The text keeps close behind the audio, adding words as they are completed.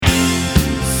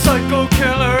psycho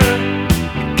killer.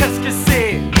 Qu'est-ce que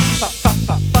c'est? Fa fa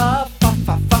fa fa fa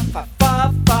fa fa fa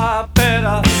fa fa.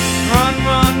 Better run,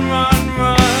 run, run,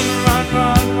 run, run,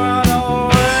 run, run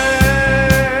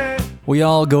away. We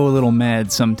all go a little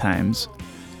mad sometimes.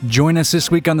 Join us this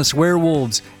week on the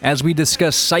Swearwolves as we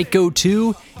discuss Psycho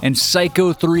 2 and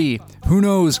Psycho 3. Who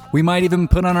knows? We might even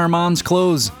put on our mom's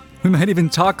clothes. We might even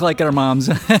talk like our moms.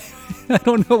 I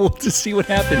don't know. We'll just see what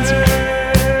happens.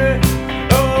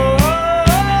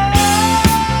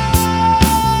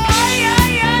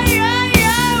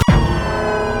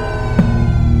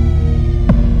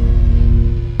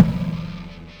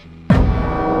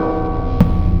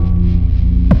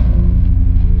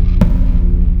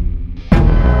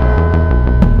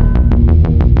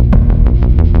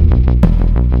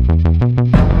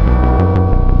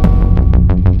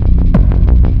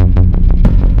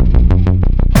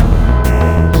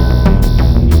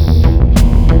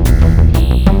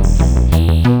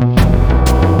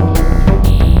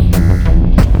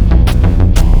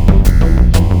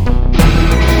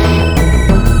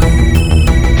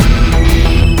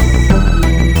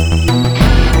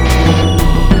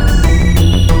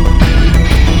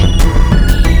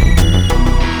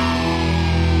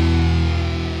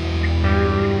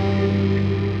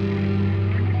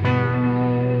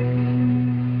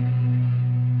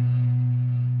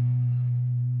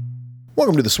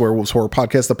 Welcome to the Swearwolves Horror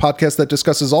Podcast, the podcast that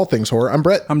discusses all things horror. I'm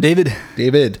Brett. I'm David.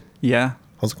 David. Yeah.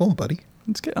 How's it going, buddy?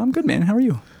 It's good. I'm good, man. How are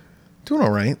you? Doing all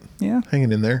right. Yeah.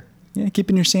 Hanging in there. Yeah.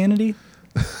 Keeping your sanity.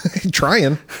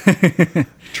 Trying.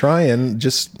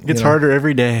 Just It's harder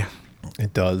every day.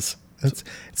 It does.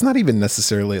 It's not even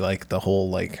necessarily like the whole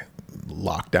like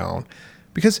lockdown,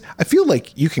 because I feel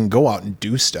like you can go out and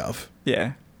do stuff.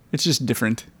 Yeah. It's just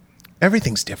different.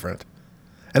 Everything's different.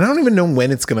 And I don't even know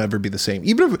when it's going to ever be the same.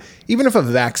 Even if a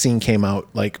vaccine came out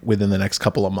like within the next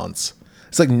couple of months,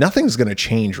 it's like nothing's going to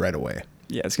change right away.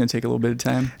 Yeah. It's going to take a little bit of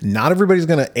time. Not everybody's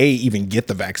going to even get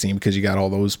the vaccine because you got all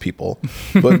those people.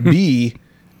 But B,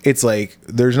 it's like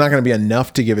there's not going to be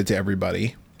enough to give it to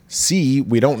everybody. C,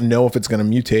 we don't know if it's going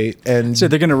to mutate. And So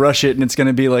they're going to rush it and it's going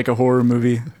to be like a horror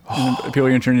movie. And people are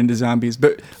going to turn into zombies.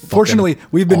 But fortunately,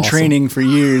 we've been awesome. training for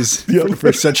years Yep.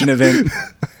 for such an event.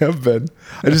 I have been.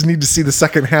 I just need to see the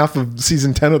second half of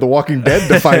season 10 of The Walking Dead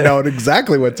to find out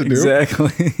exactly what to do.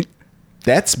 Exactly.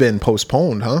 That's been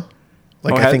postponed, huh?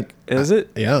 Like, I think. Is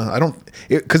it? Yeah, I don't.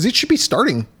 Because it should be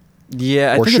starting.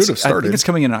 Yeah. Or I should have I started. think it's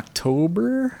coming in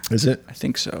October. Is it? I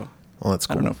think so. Well, that's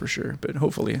cool. I don't know for sure, but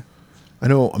hopefully. I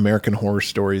know American Horror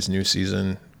Story's new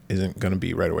season isn't going to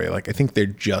be right away. Like, I think they're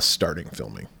just starting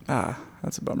filming. Ah,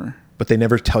 that's a bummer. But they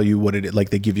never tell you what it is. Like,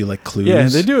 they give you, like, clues. Yeah,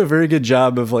 they do a very good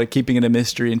job of like keeping it a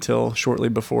mystery until shortly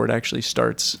before it actually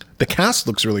starts. The cast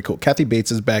looks really cool. Kathy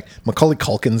Bates is back. Macaulay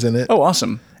Culkin's in it. Oh,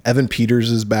 awesome. Evan Peters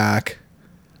is back.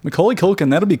 Macaulay Culkin,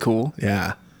 that'll be cool.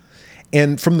 Yeah.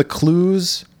 And from the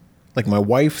clues, like, my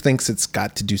wife thinks it's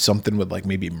got to do something with, like,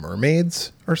 maybe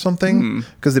mermaids or something.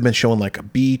 Because they've been showing, like, a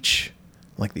beach,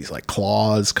 like, these, like,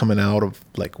 claws coming out of,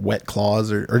 like, wet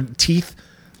claws or teeth.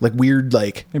 Like, weird,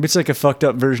 like... Maybe it's like a fucked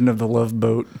up version of the Love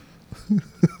Boat.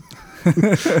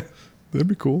 That'd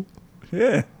be cool.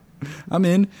 Yeah, I'm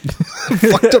in.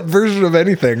 Fucked up version of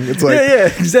anything. It's like... Yeah,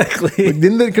 exactly. Like,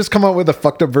 didn't they just come out with a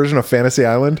fucked up version of Fantasy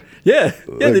Island? Yeah,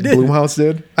 Like they did. Blumhouse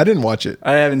did? I didn't watch it.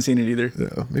 I haven't seen it either.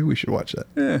 Yeah, maybe we should watch that.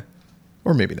 Yeah.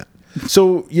 Or maybe not.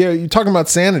 So, yeah, you're talking about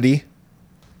sanity.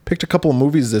 Picked a couple of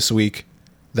movies this week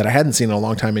that I hadn't seen in a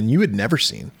long time and you had never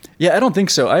seen. Yeah, I don't think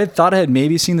so. I thought I had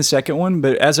maybe seen the second one,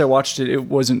 but as I watched it,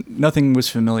 nothing was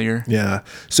familiar. Yeah.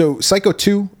 So, Psycho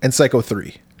 2 and Psycho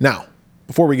 3. Now,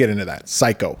 before we get into that,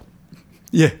 Psycho.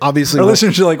 Yeah. Obviously, our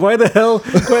listeners are like, why the hell?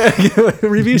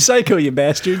 Review Psycho, you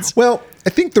bastards. Well, I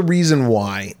think the reason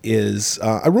why is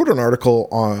I wrote an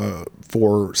article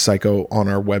for Psycho on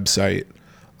our website.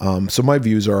 So my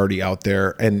views are already out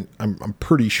there, and I'm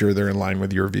pretty sure they're in line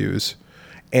with your views.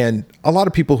 And a lot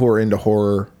of people who are into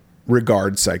horror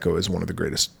regard Psycho as one of the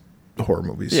greatest horror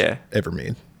movies ever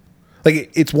made.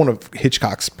 Like, it's one of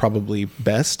Hitchcock's probably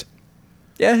best.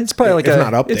 Yeah, it's probably like If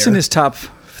not up it's there. in his top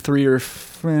 3 or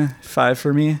 5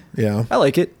 for me. Yeah. I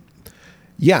like it.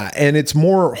 Yeah, and it's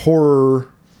more horror.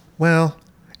 Well,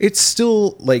 it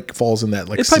still like falls in that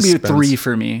like It'd probably be a suspense. 3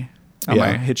 for me on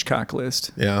my Hitchcock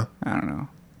list. Yeah. I don't know.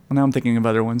 Well, now I'm thinking of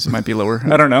other ones. It might be lower.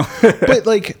 I don't know. But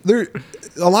like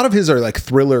a lot of his are like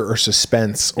thriller or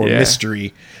suspense or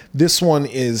mystery. This one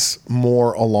is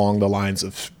more along the lines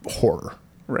of horror.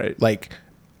 Right. Like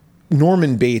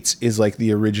Norman Bates is like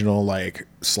the original like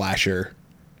slasher.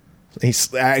 He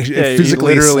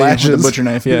physically literally slashes with a butcher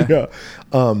knife. Yeah.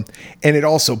 And it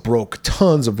also broke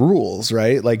tons of rules,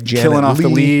 right? Like Janet Killing off the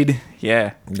Leigh, lead.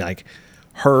 Yeah. like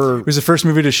Her It was the first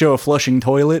movie to show a flushing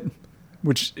toilet,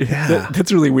 which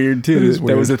that's really weird too. is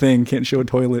That was weird. the thing. Can't show a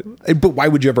toilet. But why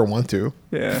would you ever want to?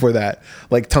 Yeah. For that,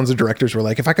 like tons of directors were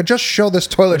like, if I could just show this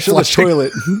toilet Show this flushing,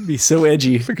 toilet. It'd be so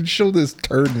edgy. if I could show this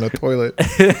turd in the toilet.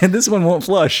 And this one won't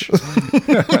flush.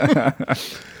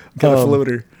 Got a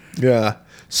floater. Yeah.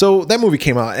 So that movie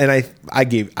came out, and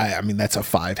I mean that's a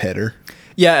 5-header.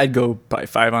 Yeah, I'd go by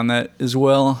 5 on that as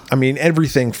well. I mean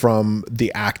everything from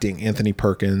the acting, Anthony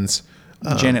Perkins,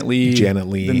 Janet Leigh.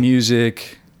 The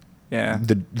music. Yeah.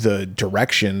 the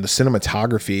direction, the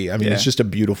cinematography. I mean, it's Yeah. just a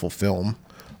beautiful film.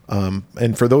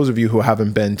 And for those of you who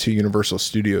haven't been to Universal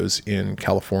Studios in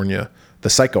California, the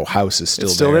Psycho House is still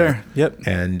It's still there. Yep.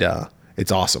 And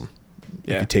it's awesome.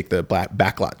 Yeah. If you take the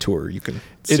backlot tour, you can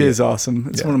see It is awesome.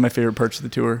 It's one of my favorite parts of the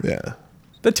tour. Yeah.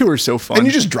 That tour is so fun. And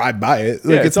you just drive by it.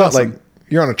 Like, Yeah, it's it's not awesome. like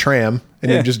you're on a tram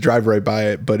and Yeah. you just drive right by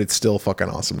it, but it's still fucking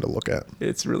awesome to look at.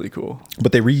 It's really cool.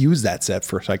 But they reused that set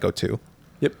for Psycho 2.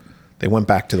 Yep. They went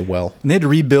back to the well. And they had to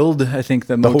rebuild, I think,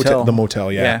 the motel. The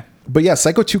motel, yeah. But yeah,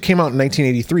 Psycho 2 came out in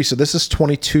 1983, so this is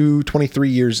 23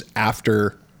 years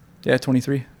after Yeah,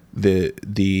 23.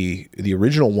 the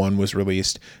original one was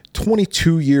released.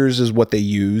 22 years is what they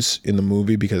use in the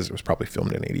movie because it was probably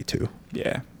filmed in 82.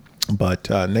 Yeah. But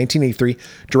 1983,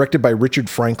 directed by Richard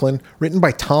Franklin, written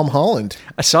by Tom Holland.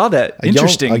 I saw that. A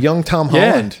Interesting. young Tom Yeah.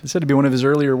 Holland. This had to be one of his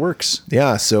earlier works.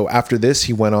 Yeah, so after this,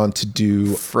 he went on to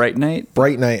do Fright Night.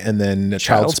 Bright Night and then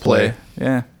Child's Play.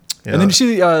 Yeah. Yeah. And then you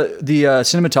see the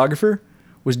cinematographer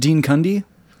was Dean Cundy,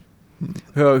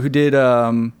 who did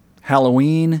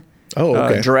Halloween, Oh,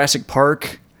 okay. Jurassic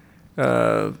Park,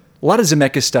 a lot of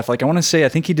Zemeckis stuff. Like I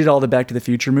think he did all the Back to the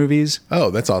Future movies.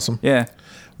 Oh, that's awesome. Yeah.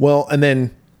 Well, and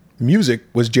then music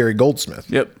was Jerry Goldsmith.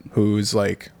 Yep. Who's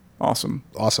like Awesome.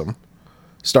 awesome.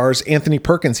 Stars Anthony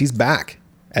Perkins. He's back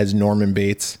as Norman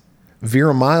Bates.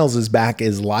 Vera Miles is back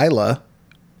as Lila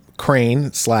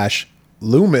Crane /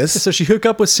 Loomis. So she hooked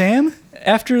up with Sam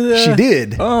after the... She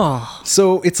did. Oh.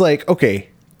 So it's like, okay,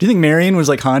 Do you think Marion was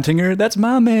like haunting her? That's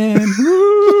my man.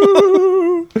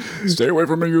 Stay away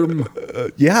from him.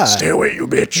 yeah, Stay away, you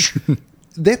bitch.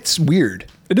 that's weird.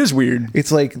 It is weird.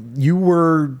 It's like you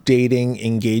were dating,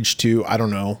 engaged to, I don't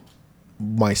know,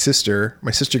 my sister.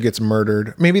 My sister gets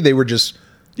murdered. Maybe they were just,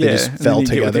 they just and fell then you get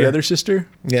with together. the other sister.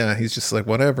 Yeah, he's just like,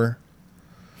 whatever.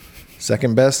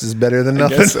 Second best is better than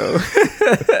nothing. Guess so.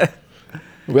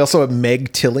 We also have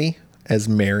Meg Tilly as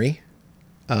Mary,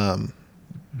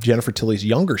 Jennifer Tilly's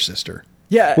younger sister.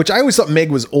 Yeah. Which I always thought Meg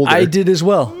was older. I did as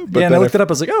well. But Yeah, and I then looked it up.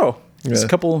 I was like, oh, it's Yeah. a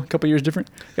couple years different.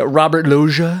 Got Robert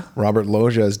Loggia. Robert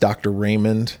Loggia as Dr.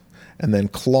 Raymond, and then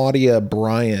Claudia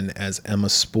Bryan as Emma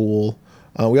Spool.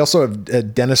 We also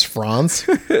have Dennis Franz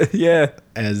Yeah.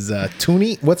 as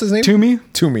Toomey. What's his name? Toomey.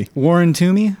 Toomey. Warren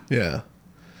Toomey. Yeah.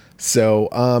 So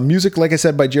music, like I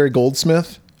said, by Jerry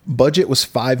Goldsmith. Budget was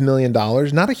 $5 million.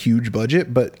 Not a huge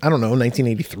budget, but I don't know,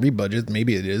 1983 budget.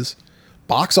 Maybe it is.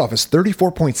 Box office,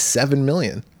 $34.7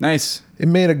 million. Nice. It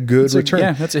made a good return.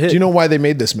 yeah, that's a hit. Do you know why they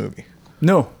made this movie?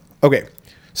 No. Okay.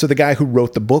 So the guy who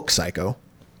wrote the book Psycho,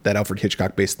 that Alfred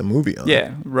Hitchcock based the movie on.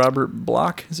 Yeah. Robert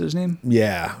Bloch is his name.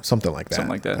 Yeah, something like that.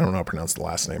 Something like that. I don't know how to pronounce the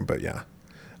last name, but yeah.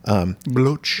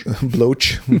 Bloch. Bloch,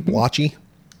 Blotchy.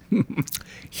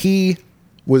 He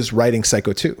was writing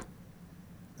Psycho 2,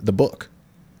 the book.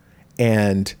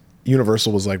 And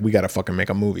Universal was like, we got to fucking make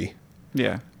a movie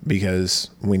Yeah. because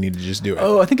we need to just do it.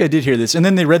 Oh, I think I did hear this. And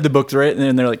then they read the book, right? And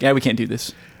then they're like, yeah, we can't do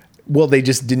this. Well, they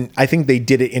just didn't. I think they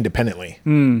did it independently.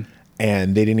 And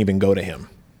they didn't even go to him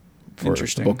for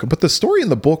Interesting. the book. But the story in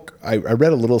the book, I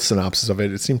read a little synopsis of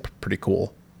it. It seemed pretty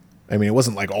cool. I mean, it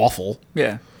wasn't like awful.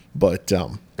 Yeah. But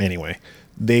anyway,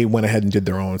 they went ahead and did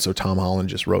their own. So Tom Holland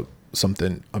just wrote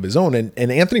something of his own. And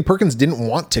Anthony Perkins didn't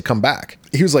want to come back.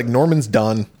 He was like, Norman's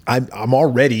done. I'm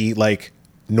already like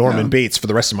Norman Bates for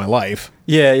the rest of my life.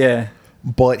 Yeah, yeah.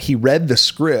 But he read the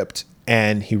script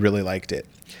and he really liked it.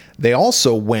 They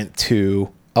also went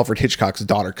to Alfred Hitchcock's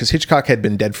daughter because Hitchcock had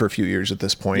been dead for a few years at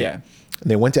this point. Yeah.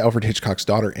 And they went to Alfred Hitchcock's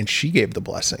daughter and she gave the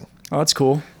blessing. Oh, that's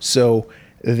cool. So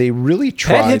they really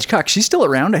tried. Pat Hitchcock, she's still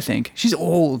around, I think. She's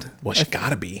old. Well, she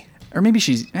gotta be. Or maybe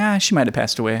she might have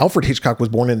passed away. Alfred Hitchcock was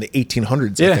born in the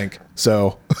 1800s, I Yeah. think.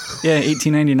 So, Yeah,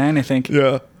 1899, I think.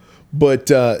 yeah. But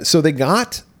so they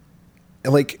got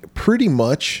like pretty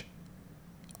much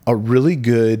a really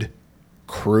good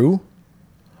crew,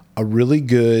 a really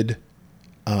good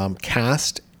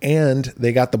cast, and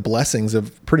they got the blessings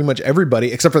of pretty much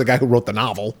everybody except for the guy who wrote the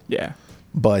novel. Yeah.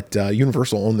 But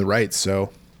Universal owned the rights,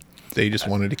 so they just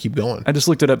wanted to keep going. I just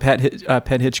looked it up.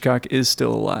 Pat Hitchcock is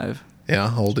still alive. Yeah,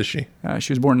 how old is she?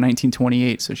 She was born in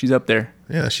 1928, so she's up there.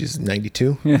 Yeah, she's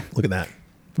 92. Yeah. Look at that.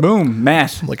 Boom,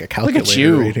 math. Like a Look calculator at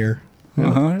you. right here.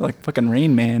 Like fucking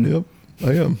Rain Man. Yep,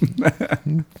 I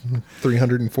am.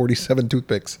 347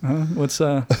 toothpicks. Let's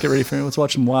get ready for it. Let's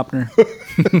watch some Wapner.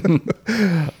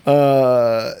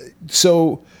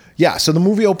 So the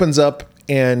movie opens up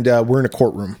and we're in a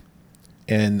courtroom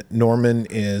and Norman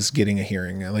is getting a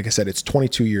hearing. Like I said, it's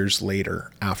 22 years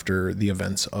later after the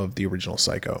events of the original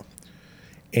Psycho.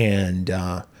 And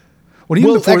before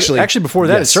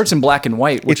that, yes. it starts in black and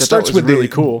white, which It I starts thought was with really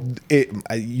cool.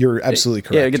 You're absolutely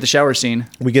correct. Yeah, get the shower scene,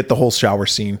 We get the whole shower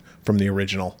scene from the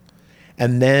original.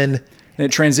 And then and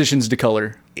it transitions to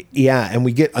color. yeah, and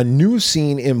we get a new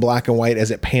scene in black and white as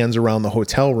it pans around the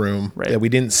hotel room Right. that we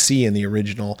didn't see in the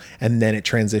original, and then it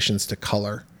transitions to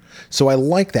color. So I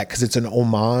like that because it's an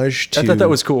homage to I thought that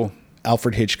was cool.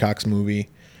 Alfred Hitchcock's movie,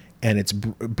 and it's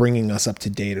bringing us up to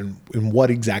date in what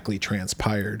exactly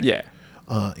transpired. Yeah.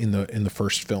 In the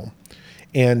first film,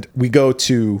 and we go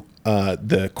to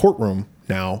the courtroom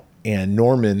now, and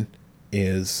Norman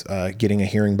is getting a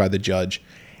hearing by the judge,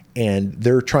 and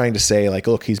they're trying to say like,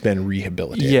 look, he's been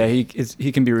rehabilitated. Yeah, he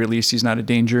can be released. He's not a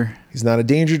danger. He's not a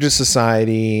danger to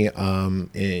society.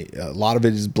 A lot of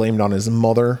it is blamed on his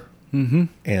mother. Mm-hmm.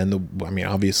 And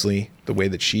obviously the way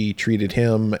that she treated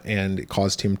him, and it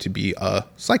caused him to be a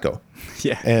psycho.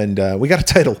 Yeah. And we got a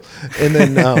title, and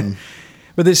then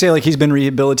But they say like he's been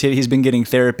rehabilitated. He's been getting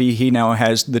therapy. He now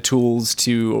has the tools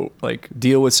to like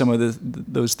deal with some of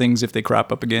those things if they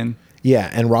crop up again. yeah,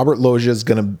 and Robert Loggia is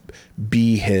going to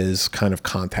be his kind of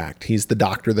contact. He's the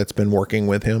doctor that's been working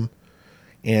with him.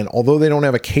 And although they don't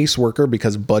have a caseworker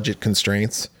because of budget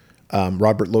constraints,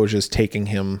 Robert Loggia is taking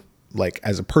him like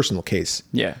as a personal case.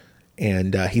 Yeah.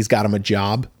 And he's got him a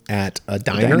job at a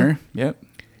diner. Yep.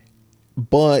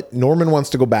 But Norman wants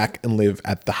to go back and live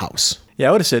at the house. Yeah,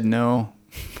 I would have said no.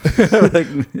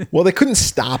 Well, they couldn't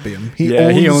stop him. He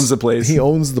owns the place. He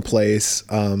owns the place,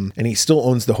 and he still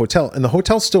owns the hotel. And the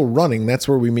hotel's still running. That's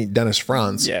where we meet Dennis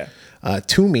Franz. Yeah.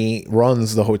 Toomey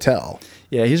runs the hotel.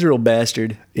 Yeah, he's a real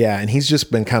bastard. Yeah, and he's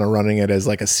just been kind of running it as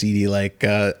like a seedy, like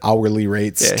hourly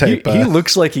rates Yeah, type. he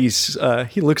looks like he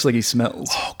smells.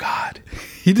 Oh God,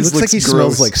 He just looks like he gross.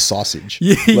 smells like sausage.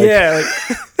 Yeah,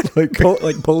 like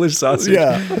like Polish sausage.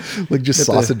 yeah, like just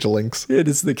sausage links. Yeah,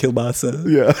 it's the kielbasa.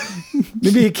 Yeah,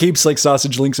 Maybe he keeps like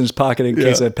sausage links in his pocket in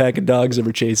case Yeah. a pack of dogs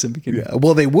ever chase him. yeah.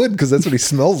 Well, they would because that's what he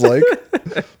smells like.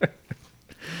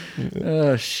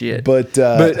 Oh shit! But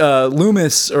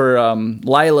Loomis or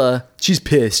Lila, she's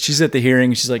pissed. She's at the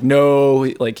hearing. She's like,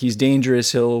 "No, like he's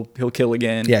dangerous. He'll kill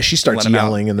again." yeah, she starts Let him out.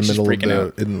 yelling in the She's middle of freaking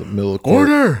out. in the middle of court.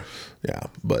 Order. Yeah,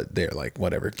 but they're like,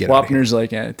 whatever, get out of here. Wapner's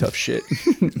like, tough shit.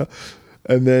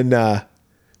 And then,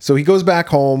 so he goes back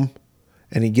home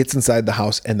and he gets inside the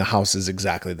house, and the house is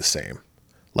exactly the same.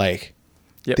 Like,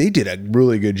 Yep. they did a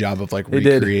really good job of like They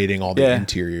did. recreating all the Yeah.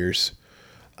 interiors.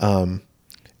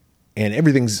 And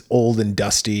everything's old and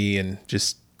dusty and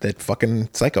just that fucking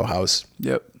psycho house.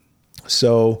 Yep.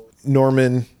 So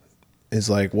Norman is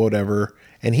like, whatever.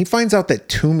 And he finds out that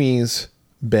Toomey's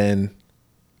been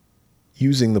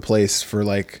using the place for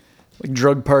like,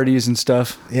 Drug parties and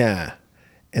stuff. yeah.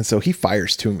 And so he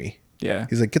fires Toomey. Yeah.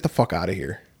 He's like, get the fuck out of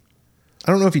here.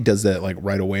 I don't know if he does that like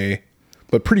right away,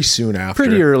 but pretty soon after.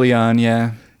 Pretty early on,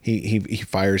 yeah. He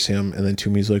fires him, and then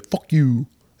Toomey's like, fuck you.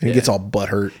 And he gets all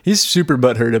butthurt. He's super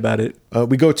butthurt about it.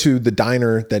 We go to the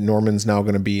diner that Norman's now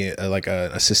going to be like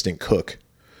an assistant cook,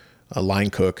 a line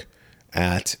cook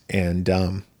at. And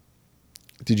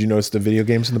did you notice the video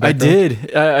games in the I background?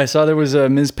 did. I saw there was a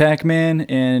Ms. Pac-Man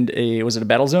and was it a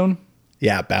Battlezone?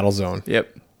 Yeah, Battlezone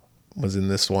Yep. was in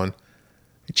this one.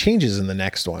 It changes in the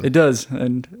next one. It does.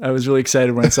 And I was really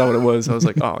excited when I saw what it was. I was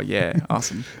like, oh, yeah,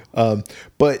 awesome.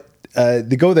 But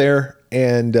they go there,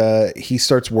 and he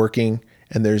starts working,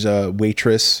 and there's a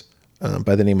waitress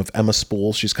by the name of Emma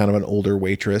Spool. She's kind of an older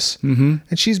waitress, and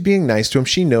she's being nice to him.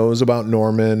 She knows about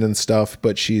Norman and stuff,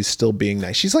 but she's still being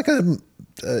nice. She's like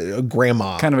a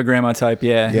grandma. Kind of a grandma type,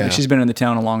 yeah. Yeah. She's been in the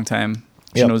town a long time.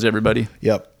 She Yep. knows everybody.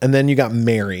 Yep. And then you got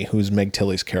Mary, who's Meg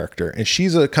Tilly's character, and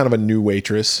she's a kind of a new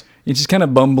waitress. And she's kind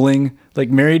of bumbling. Like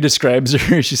Mary describes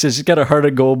her. She says she's got a heart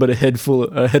of gold, but a head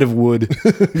of wood.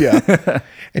 Yeah.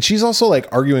 And she's also like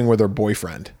arguing with her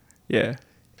boyfriend. Yeah.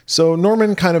 So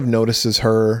Norman kind of notices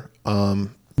her.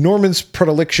 Norman's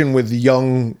predilection with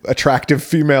young, attractive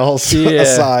females Yeah.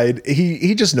 aside,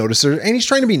 he just notices her, and he's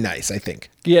trying to be nice, I think.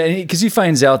 Yeah, because he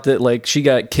finds out that like she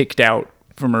got kicked out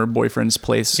from her boyfriend's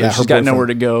place, so Yeah, her she's got boyfriend- nowhere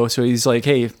to go. So he's like,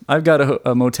 "Hey, I've got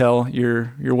a motel.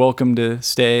 You're welcome to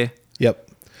stay." Yep.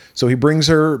 So he brings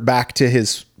her back to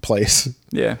his place,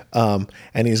 Yeah,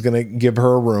 and he's going to give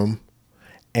her a room.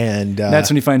 And that's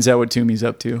when he finds out what Toomey's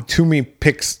up to. Toomey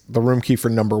picks the room key for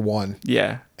number 1.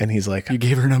 Yeah, And he's like, you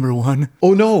gave her number 1.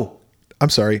 oh no, I'm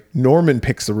sorry, Norman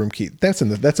picks the room key. That's in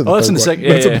the That's in third the one. second.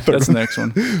 That's in Yeah, the third that's the one. next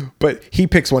one. But he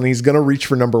picks one. He's going to reach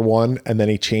for number 1, and then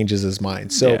he changes his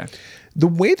mind. So Yeah. the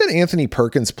way that Anthony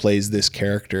Perkins plays this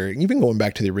character, even going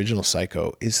back to the original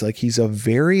Psycho, is like he's a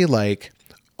very like,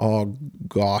 oh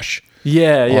gosh,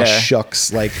 Yeah, oh yeah.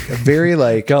 shucks, like a very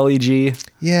like, Golly gee.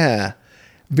 yeah,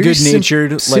 very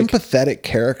Good-natured, like- sympathetic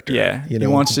character. Yeah, you know,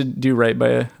 he wants to do right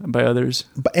by others.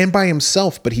 and by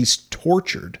himself, but he's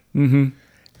tortured. Mm-hmm.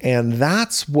 And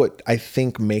that's what I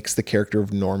think makes the character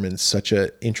of Norman such an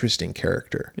interesting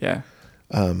character. Yeah.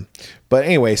 But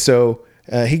anyway, so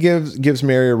he gives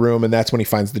Mary a room, and that's when he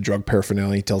finds the drug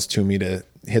paraphernalia. He tells Toomey to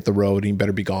hit the road. He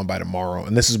better be gone by tomorrow.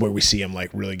 And this is where we see him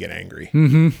like really get angry.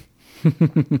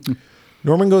 Mm-hmm.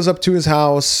 Norman goes up to his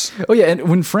house. Oh yeah, and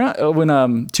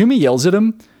when Toomey yells at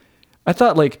him, I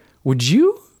thought like, would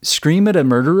you scream at a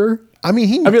murderer? I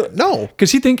mean, no.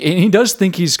 Because he does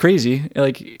think he's crazy.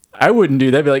 Like I wouldn't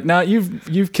do that. Be like, nah,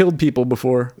 you've killed people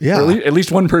before. Yeah. Or at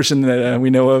least one person that we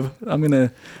know of. I'm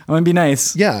gonna be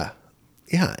nice. Yeah.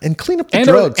 Yeah. And clean up the And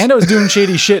drugs. I was doing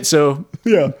shady shit, so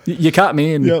Yeah. you caught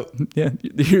me, and Yep. yeah,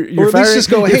 Or at least just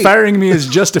go, you're hey. firing me is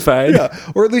justified. Yeah.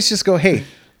 Or at least just go, hey,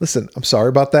 listen, I'm sorry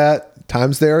about that.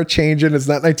 Times they are changing. It's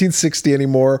not 1960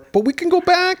 anymore, but we can go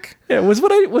back. Yeah, was that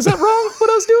wrong? What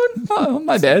I was doing? Oh,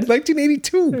 my bad.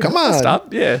 1982. Come on.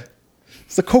 Stop. Yeah.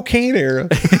 It's the cocaine era.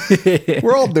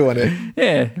 We're all doing it.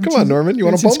 Yeah. Come on, Norman. You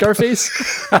want to seen bump? Scarface?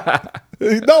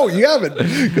 No, you haven't,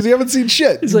 because you haven't seen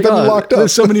shit. He's You've like, been locked up.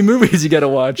 there's so many movies you got to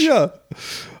watch. Yeah.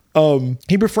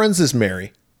 He befriends this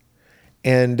Mary,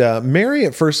 and Mary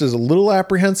at first is a little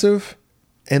apprehensive,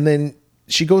 and then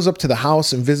she goes up to the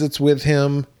house and visits with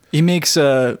him. He makes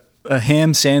a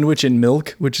ham sandwich and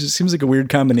milk, which seems like a weird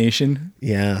combination.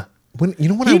 Yeah. When He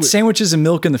eats sandwiches and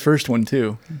milk in the first one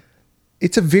too.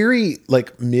 it's a very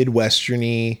like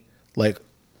Midwesterny, like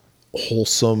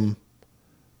wholesome,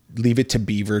 leave it to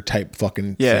Beaver type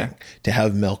fucking thing to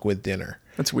have milk with dinner.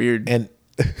 That's weird. And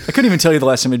I couldn't even tell you the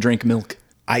last time I drank milk.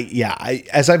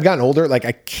 as I've gotten older, like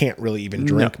I can't really even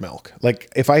drink milk.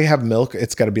 Like if I have milk,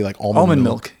 it's got to be like almond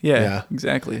milk. Yeah,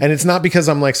 exactly. And it's not because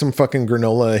I'm like some fucking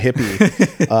granola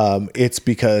hippie. It's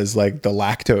because like the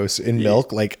lactose in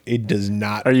milk, like it does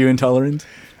not. Are you intolerant?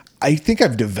 I think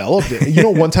I've developed it. You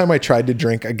know, one time I tried to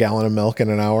drink a gallon of milk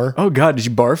in an hour. Oh God, did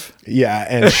you barf? Yeah,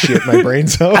 and shit my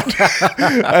brains out.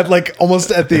 At like almost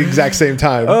at the exact same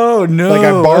time. Oh no! Like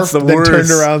I that's barfed, the then worst.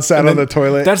 turned around, sat And on then- the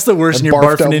toilet. That's the worst, and and you're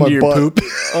barfed out barfing my into your butt. poop.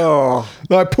 Oh,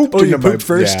 No, I pooped oh, into you my pooped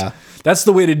first. Yeah. That's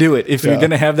the way to do it. If Yeah. you're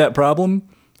gonna have that problem,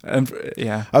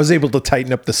 yeah, I was able to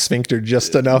tighten up the sphincter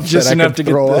just enough just that I enough could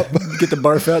to throw up. get the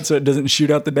barf out so it doesn't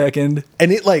shoot out the back end.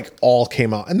 And it like all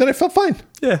came out. And then I felt fine.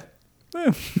 Yeah.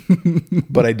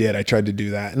 But I did. I tried to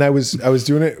do that. And I was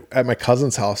doing it at my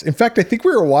cousin's house. In fact, I think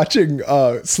we were watching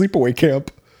Sleepaway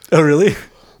Camp. Oh really?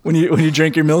 When you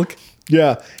drank your milk?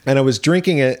 Yeah. And I was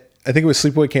drinking it. I think it was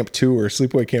Sleepaway Camp 2 or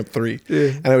Sleepaway Camp 3. Yeah.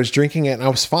 And I was drinking it and I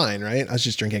was fine, right? I was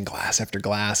just drinking glass after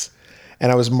glass.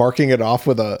 And I was marking it off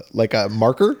with a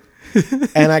marker.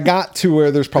 And I got to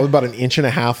where there's probably about an inch and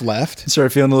a half left.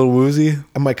 Started feeling a little woozy.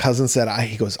 And my cousin said,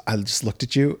 he goes, I just looked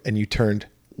at you and you turned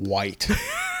white.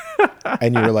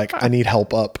 And you were like, I need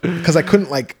help up. Because I couldn't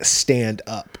like stand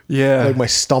up. Yeah. Like my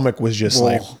stomach was just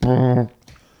like,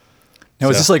 Now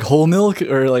is this like whole milk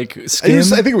or like I skim?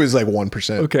 think it was like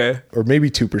 1%. Okay. Or maybe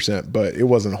 2%, but it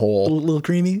wasn't a whole. little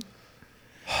creamy.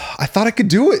 I thought I could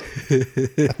do it.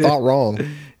 I thought wrong.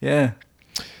 Yeah.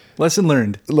 Lesson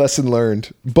learned. Lesson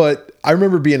learned. But I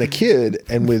remember being a kid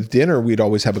and with dinner, we'd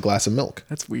always have a glass of milk.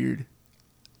 That's weird.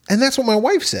 And that's what my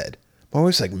wife said. My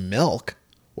wife's like, milk?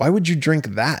 Why would you drink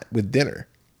that with dinner?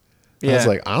 Yeah. I was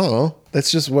like, I don't know.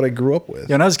 That's just what I grew up with.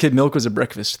 Yeah, when I was a kid, milk was a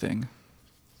breakfast thing.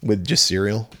 With just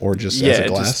cereal or just as a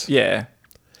glass? Yeah.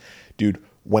 Dude,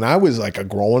 when I was like a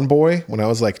growing boy, when I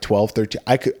was like 12, 13,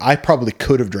 I probably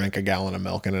could have drank a gallon of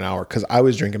milk in an hour because I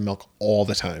was drinking milk all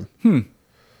the time.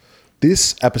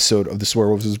 This episode of The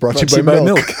Swearwolves is brought to you by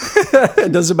milk.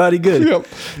 It does the body good. Yep.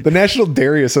 The National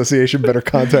Dairy Association better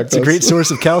contact us. It's a great source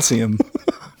of calcium.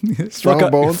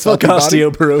 Strong bones, Fuck healthy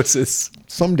body. osteoporosis.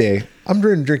 Someday, I'm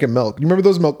drinking milk. You remember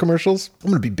those milk commercials? I'm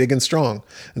going to be big and strong.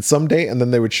 And someday, and then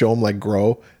they would show them like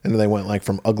grow. And then they went like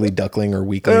from ugly duckling or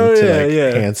weakling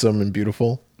to handsome and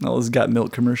beautiful. All those got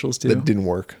milk commercials too. That didn't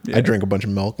work. I drank a bunch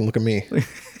of milk and look at me.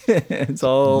 It's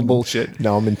all bullshit.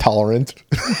 Now I'm intolerant.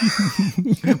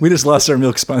 We just lost our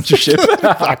milk sponsorship.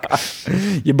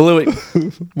 You blew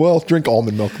it. Well, drink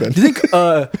almond milk then. Do you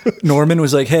think Norman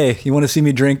was like, hey, you want to see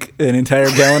me drink an entire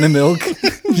gallon of milk?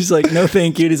 He's like, no,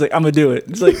 thank you. And he's like, I'm going to do it.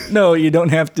 He's like, no, you don't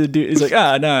have to do it. He's like,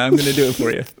 no, I'm going to do it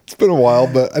for you. It's been a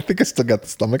while, but I think I still got the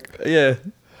stomach. Yeah.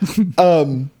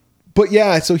 But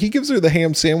yeah, so he gives her the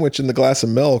ham sandwich and the glass of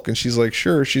milk, and she's like,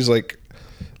 sure. She's like,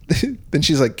 then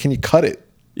she's like, can you cut it?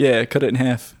 Yeah, cut it in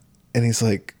half. And he's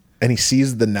like, and he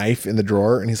sees the knife in the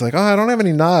drawer, and he's like, oh, I don't have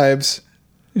any knives.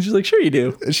 And she's like, sure you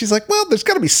do. And she's like, well, there's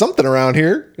got to be something around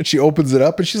here. And she opens it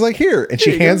up, and she's like, here. And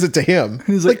she you hands go. it to him. And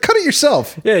he's like- like, cut it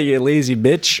yourself. Yeah, you lazy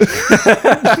bitch.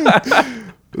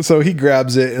 So he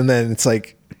grabs it, and then it's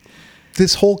like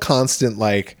this whole constant,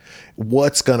 like,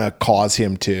 what's going to cause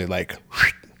him to, like,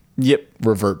 Yep.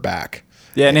 revert back.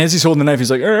 Yeah, and as he's holding the knife, he's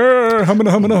like,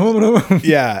 humana.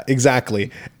 Yeah,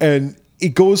 exactly. And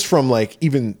it goes from like,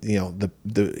 even, you know,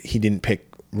 he didn't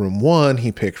pick room 1,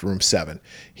 he picked room 7.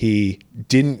 He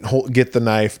didn't get the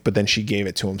knife, but then she gave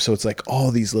it to him. So it's like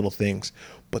all these little things.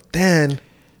 But then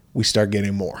we start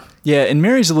getting more. Yeah, and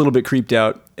Mary's a little bit creeped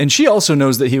out. And she also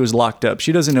knows that he was locked up.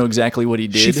 She doesn't know exactly what he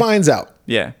did. She finds out.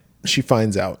 Yeah. She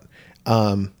finds out.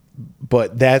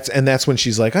 But that's when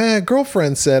she's like,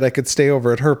 girlfriend said I could stay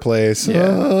over at her place. Yeah.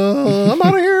 I'm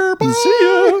out of here. Bye. See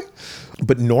ya.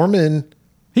 But Norman,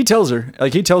 He tells her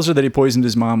that he poisoned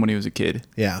his mom when he was a kid,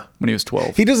 yeah. when he was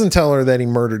 12. He doesn't tell her that he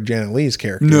murdered Janet Leigh's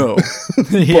character. No.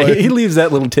 Yeah, he leaves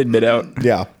that little tidbit out.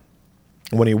 Yeah.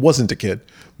 When he wasn't a kid.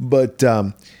 But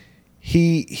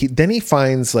he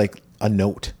finds like a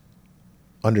note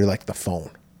under like the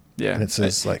phone. Yeah. And it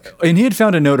says like, And he had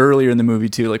found a note earlier in the movie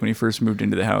too, like when he first moved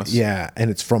into the house. yeah, and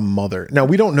it's from Mother. Now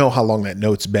we don't know how long that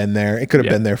note's been there. It could have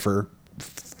Yeah. been there for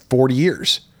 40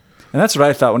 years. And that's what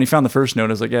I thought when he found the first note.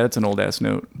 I was like, yeah, it's an old ass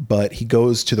note. But he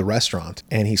goes to the restaurant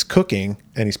and he's cooking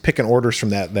and he's picking orders from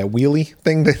that wheelie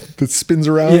thing that spins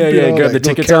around. Yeah, you know, grab the like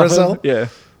little tickets off carousel. of. Yeah.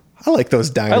 I like those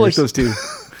diners. I like those too.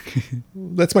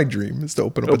 That's my dream, is to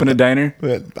open up Open a diner.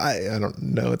 I don't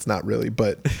know. It's not really,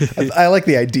 but I like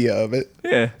the idea of it.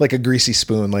 Yeah. Like a greasy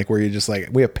spoon, like where you just like,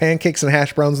 we have pancakes and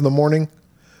hash browns in the morning.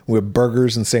 We have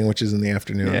burgers and sandwiches in the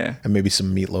afternoon. Yeah. And maybe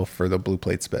some meatloaf for the blue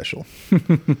plate special.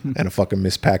 And a fucking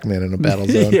Miss Pac-Man in a battle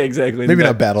zone. Yeah, exactly. Maybe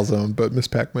not battle zone, but Miss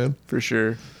Pac-Man. For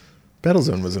sure. Battle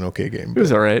zone was an okay game. It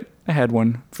was all right. I had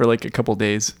one for like a couple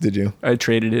days. Did you? I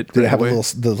traded it. Did it right have away.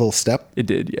 the little step? It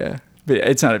did, yeah. But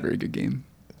it's not a very good game.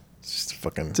 It's just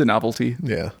fucking, It's a novelty.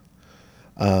 yeah.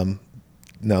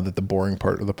 Now that the boring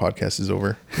part of the podcast is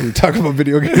over, we talk about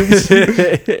video games.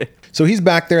 So he's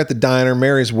back there at the diner.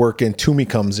 Mary's working. Toomey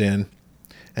comes in,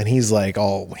 and he's like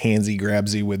all handsy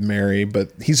grabsy with Mary,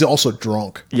 but he's also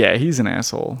drunk. Yeah, he's an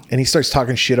asshole. And he starts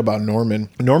talking shit about Norman.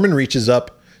 Norman reaches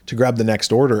up to grab the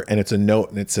next order, and it's a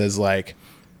note, and it says like,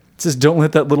 It says, don't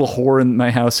let that little whore in my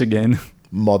house again.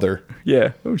 Mother.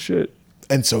 Yeah. Oh, shit.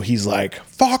 And so he's like,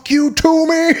 fuck you,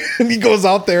 Toomey. And he goes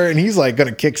out there, and he's like going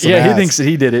to kick some Yeah, ass. he thinks that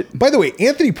he did it. By the way,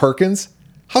 Anthony Perkins,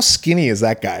 how skinny is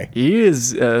that guy? He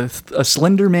is a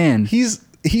slender man. He's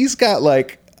got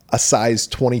like a size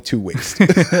 22 waist.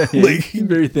 Yeah, Like he's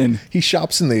very thin. he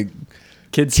shops in the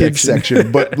Kids kids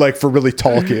section, but like for really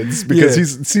tall kids, because Yeah.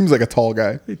 he seems like a tall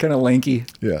guy. Kind of lanky.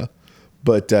 Yeah.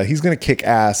 But he's going to kick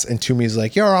ass, and Toomey's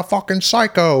like, you're a fucking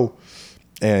psycho.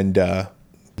 And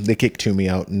they kick Toomey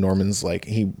out, and Norman's like,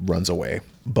 he runs away.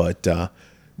 But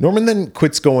Norman then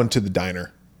quits going to the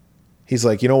diner. He's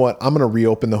like, you know what? I'm going to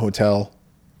reopen the hotel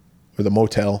or the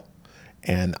motel,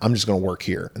 and I'm just going to work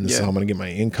here. And this is Yeah. how I'm going to get my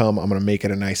income. I'm going to make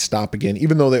it a nice stop again,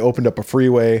 even though they opened up a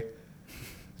freeway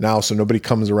now, so nobody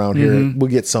comes around here. We'll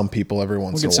get some people every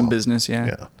once We'll in get a some while. business, yeah.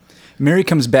 Yeah. Mary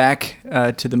comes back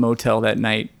to the motel that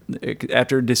night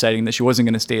after deciding that she wasn't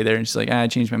going to stay there. And she's like, I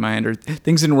changed my mind. Or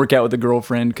things didn't work out with the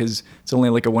girlfriend because it's only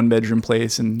like a 1-bedroom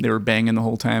place and they were banging the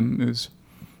whole time. It was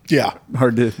Yeah.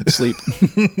 hard to sleep.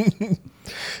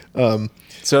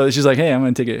 So she's like, hey, I'm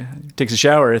going to takes a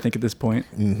shower, I think, at this point.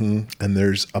 And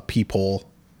there's a peephole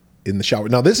in the shower.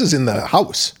 Now, this is in the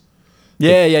house.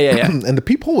 Yeah. And the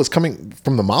peephole was coming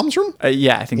from the mom's room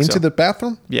Yeah, I think into so. the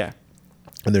bathroom. Yeah.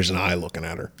 And there's an eye looking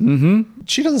at her. Mm-hmm.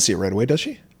 She doesn't see it right away, does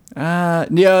she? Yeah,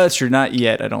 that's true. Not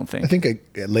yet, I don't think. I think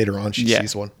later on she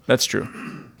sees one. That's true.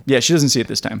 Yeah, she doesn't see it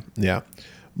this time. Yeah.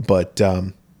 But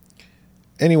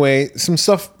anyway,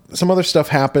 some other stuff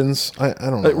happens. I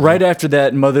don't know. Right after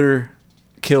that, Mother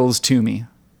kills Toomey.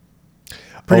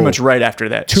 Pretty much right after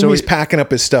that. Toomey's So packing up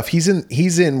his stuff. He's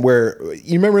in where,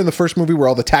 you remember in the first movie where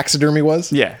all the taxidermy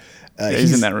was? yeah.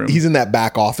 He's in that room. He's in that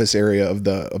back office area of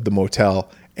the motel,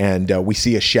 and we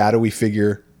see a shadowy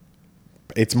figure.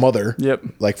 It's Mother. Yep.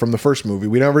 Like from the first movie.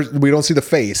 We don't see the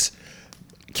face.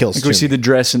 Kills we Toomey. see the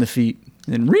dress and the feet.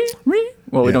 And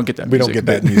well, we don't get that We music. don't get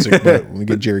that music, but we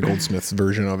get Jerry Goldsmith's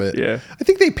version of it. Yeah. I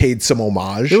think they paid some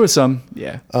homage. There was some.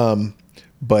 Yeah.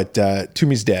 But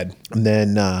Toomey's dead. And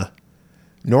then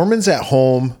Norman's at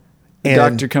home. The And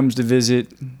doctor comes to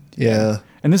visit. Yeah.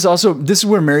 And this is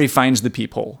where Mary finds the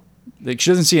peephole. Like,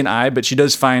 she doesn't see an eye, but she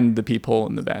does find the peephole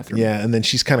in the bathroom. Yeah, and then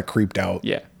she's kind of creeped out.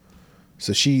 Yeah.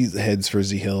 So she heads for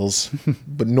Z Hills.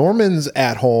 But Norman's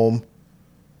at home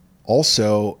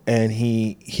also, and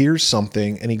he hears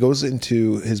something, and he goes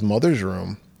into his mother's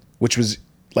room, which was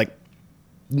like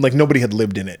nobody had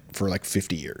lived in it for like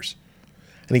 50 years.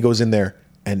 And he goes in there,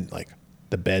 and like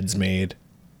the bed's made.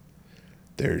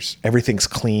 Everything's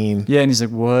clean. Yeah, and he's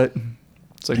like, what?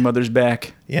 It's like mother's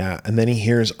back. Yeah, and then he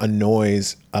hears a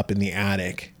noise up in the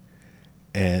attic,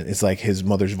 and it's like his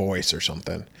mother's voice or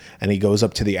something. And he goes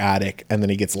up to the attic, and then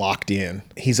he gets locked in.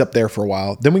 He's up there for a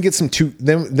while. Then we get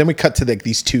then we cut to like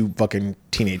these two fucking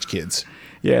teenage kids.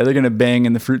 Yeah, they're gonna bang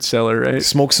in the fruit cellar, right?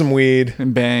 Smoke some weed,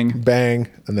 And bang.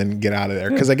 and then get out of there.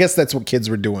 Because I guess that's what kids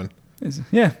were doing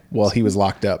Yeah. while he was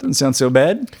locked up. Doesn't sound so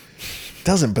bad.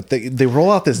 Doesn't, but they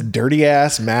roll out this dirty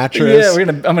ass mattress. Yeah,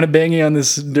 I'm gonna bang you on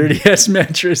this dirty ass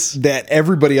mattress. that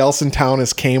everybody else in town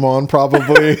has came on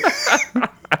probably.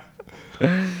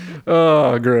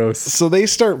 Oh, gross. So they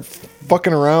start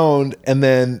fucking around, and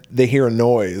then they hear a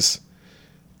noise,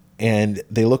 and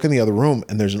they look in the other room,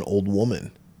 and there's an old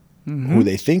woman, who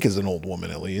they think is an old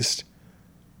woman at least,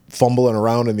 fumbling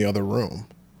around in the other room.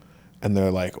 And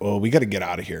they're like, oh, we got to get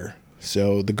out of here.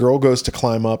 So the girl goes to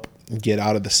climb up and get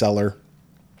out of the cellar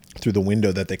through the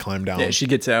window that they climbed down. Yeah, she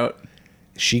gets out.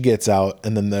 She gets out,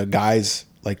 and then the guy's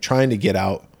like trying to get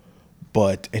out,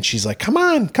 and she's like, come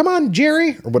on,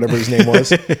 Jerry, or whatever his name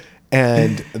was.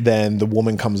 And then the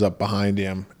woman comes up behind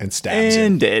him and stabs him.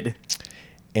 And dead.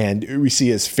 And we see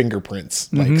his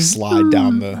fingerprints like slide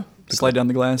down the Slide down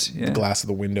the glass. Yeah. glass of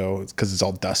the window because it's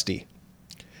all dusty.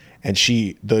 And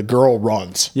the girl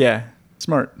runs. Yeah.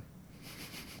 Smart.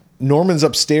 Norman's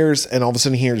upstairs, and all of a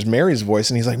sudden he hears Mary's voice,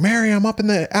 and he's like, Mary, I'm up in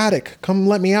the attic. Come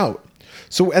let me out.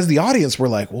 So as the audience, we're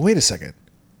like, well, wait a second.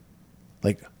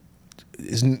 Like,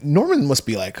 Norman must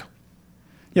be like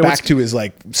back to his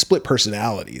like split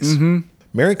personalities.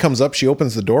 Mary comes up, she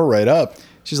opens the door right up,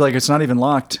 She's like, it's not even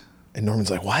locked. and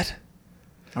Norman's like, what?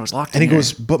 I was locked And in he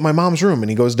goes, but my mom's room. And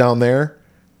he goes down there.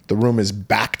 The room is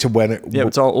back to when Yeah,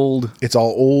 it's all old. it's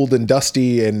all old and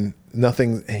dusty and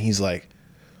nothing. And he's like,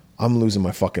 I'm losing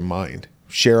my fucking mind.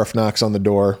 Sheriff knocks on the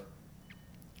door.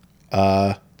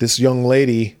 This young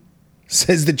lady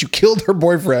says that you killed her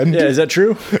boyfriend. Yeah, is that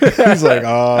true? He's like,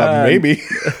 maybe.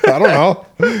 I don't know.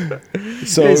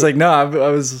 So He's like, no, I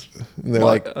was they're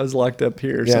like, I was locked up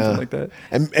here or yeah. something like that.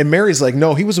 And Mary's like,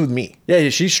 no, he was with me. Yeah,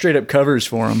 she straight up covers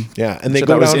for him. Yeah. And they So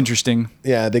go that was down. interesting.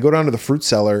 Yeah. They go down to the fruit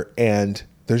cellar, and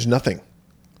there's nothing.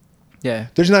 Yeah.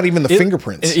 There's not even the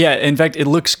fingerprints. Yeah, in fact, it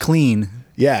looks clean.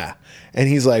 Yeah. And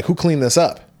he's like, who cleaned this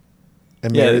up?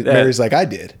 And Yeah, Mary's like, I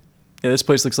did. Yeah, this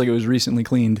place looks like it was recently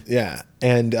cleaned. Yeah.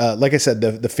 And like I said,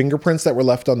 the fingerprints that were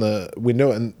left on the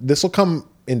window, and this will come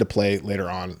into play later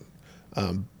on,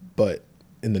 but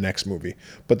in the next movie.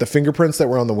 But the fingerprints that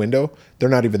were on the window, they're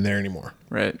not even there anymore.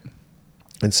 Right.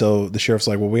 And so the sheriff's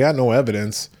like, well, we got no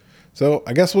evidence. So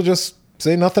I guess we'll just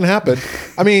say nothing happened.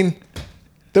 I mean,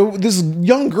 this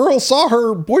young girl saw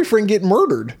her boyfriend get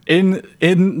murdered. In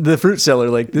the fruit cellar,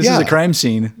 like this is Yeah. a crime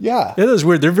scene. Yeah. Yeah, that was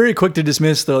weird. They're very quick to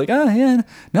dismiss. They're like, oh yeah,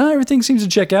 no, everything seems to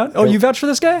check out. Oh, you vouch for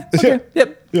this guy? Okay. Yeah.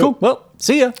 Yep. Cool. Well,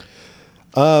 see ya.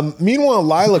 Meanwhile,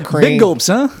 Lila Crane. Big gulps,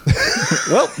 huh?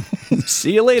 Well,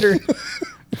 see you later.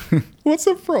 What's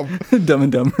it from? Dumb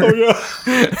and Dumber.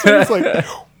 So it's like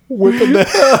whipping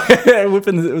the.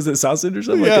 Whipping, was it sausage or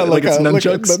something? Yeah, like it's a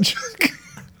nunchucks.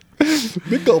 nunchuck.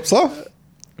 Big gulps, huh?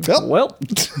 Well, Well,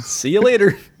 see you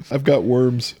later. I've got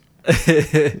worms.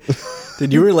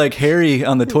 Dude, you were like Harry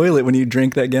on the toilet when you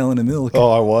drank that gallon of milk. Oh,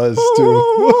 I was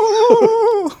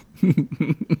too.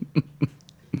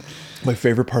 My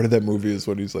favorite part of that movie is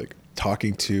when he's like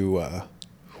talking to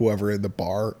whoever in the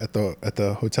bar at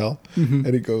the hotel, and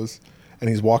he goes and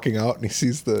he's walking out and he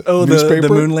sees the newspaper. the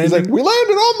moon He's like, landing? we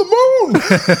landed on the moon.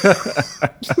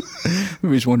 It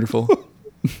was wonderful.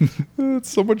 It's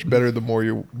so much better the more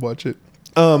you watch it.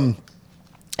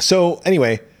 So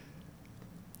anyway,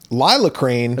 Lila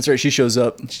Crane, That's right. She shows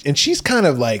up. and she's kind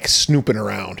of like snooping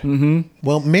around. Mm-hmm.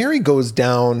 Well, Mary goes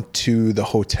down to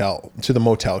the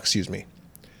motel, excuse me.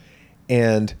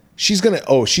 And she's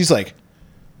like,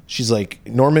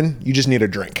 Norman, you just need a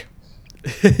drink.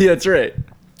 Yeah, that's right.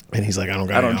 And he's like, I don't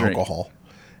got any drink. alcohol.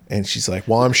 And she's like,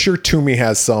 well, I'm sure Toomey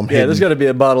has some. Yeah, hidden. there's got to be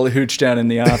a bottle of hooch down in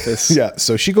the office. Yeah.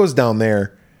 So she goes down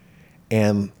there,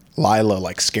 and Lila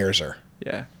like scares her.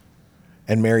 Yeah.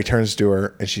 And Mary turns to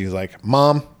her, and she's like,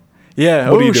 Mom, Yeah.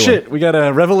 What are Oh, you doing? shit. We got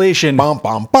a revelation. bum,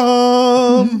 bum,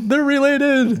 bum. They're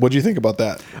related. What'd you think about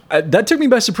that? That took me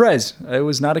by surprise. I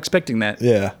was not expecting that.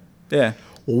 Yeah. Yeah.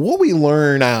 What we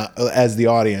learn as the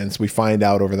audience, we find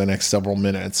out over the next several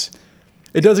minutes,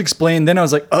 It does explain. Then I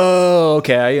was like, oh,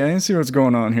 okay. I see what's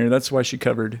going on here. That's why she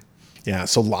covered. Yeah.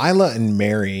 So Lila and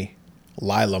Mary,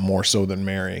 Lila more so than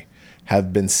Mary,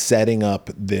 have been setting up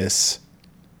this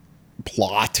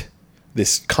plot,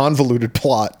 this convoluted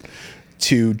plot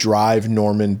to drive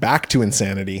Norman back to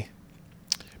insanity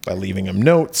by leaving him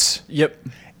notes. Yep.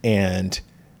 And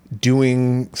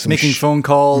doing some Making phone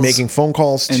calls. making phone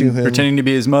calls and to him. pretending to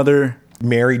be his mother.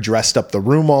 Mary dressed up the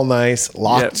room all nice,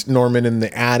 locked Norman in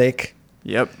the attic,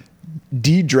 Yep.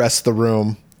 de-dressed the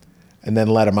room, and then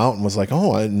let him out and was like,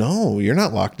 "Oh, no, you're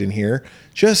not locked in here."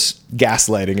 Just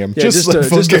gaslighting him. Yeah, just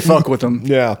to fuck with him.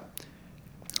 Yeah.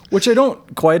 Which I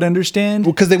don't quite understand.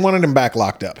 Well, because they wanted him back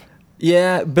locked up.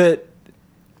 Yeah, but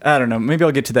I don't know. Maybe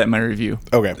I'll get to that in my review.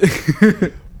 Okay.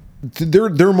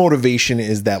 Their motivation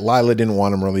is that Lila didn't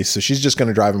want him released, so she's just going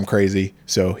to drive him crazy,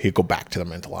 so he'll go back to the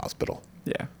mental hospital.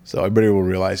 Yeah. So everybody will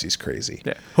realize he's crazy.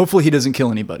 Yeah. Hopefully he doesn't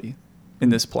kill anybody in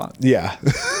this plot. Yeah.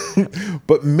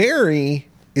 But Mary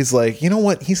is like, you know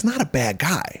what? He's not a bad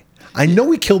guy. I know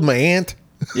he killed my aunt,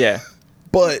 Yeah.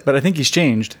 but But I think he's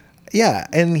changed. yeah,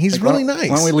 and he's really nice.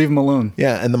 Why don't we leave him alone?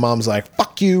 Yeah, and the mom's like,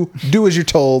 fuck you. Do as you're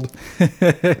told.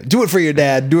 Do it for your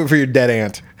dad. Do it for your dead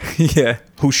aunt, Yeah.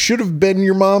 who should have been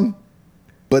your mom,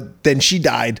 but then she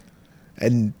died.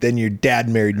 And then your dad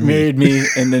married me. Married me,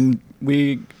 and then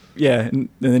and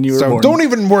then you were So born. don't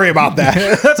even worry about that.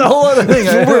 That's a whole other thing.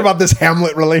 Don't worry about this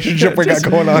Hamlet relationship we got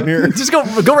going on here. Just go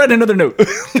write another note. Get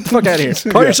the fuck out of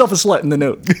here. Call yourself a slut in the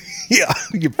note. Yeah,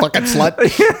 you fucking slut.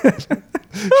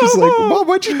 She's like, Mom,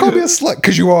 why'd you call me a slut?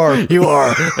 Because you are. You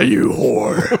are. You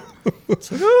whore.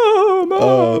 It's like, oh,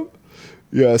 Mom.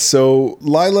 Yeah, so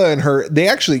Lila and her, they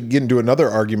actually get into another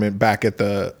argument back at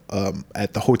the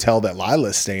hotel that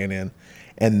Lila's staying in.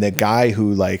 And the guy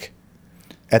who, like,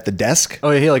 at the desk, Oh,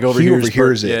 yeah, he like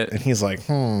overhears it. yeah. And he's like,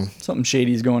 Something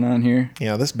shady's going on here.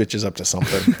 yeah, this bitch is up to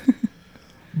something.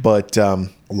 But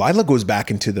Lila goes back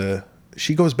into the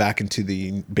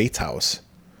Bates house,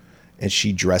 and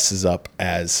she dresses up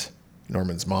as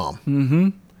Norman's mom. Mm-hmm.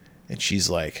 And she's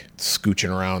like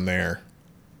scooching around there.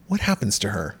 What happens to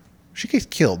her? She gets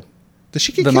killed. Does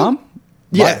she get The killed? mom?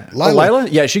 Yeah. Lila.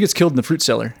 Yeah, she gets killed in the fruit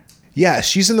cellar. Yeah,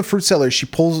 she's in the fruit cellar. She's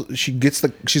going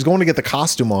to get the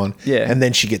costume on. Yeah. And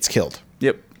then she gets killed.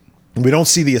 Yep. We don't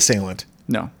see the assailant,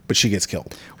 No. but she gets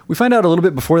killed. We find out a little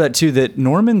bit before that, too, that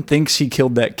Norman thinks he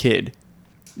killed that kid.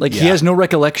 Like, he Yeah. has no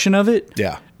recollection of it.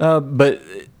 Yeah. But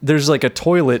there's like a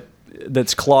toilet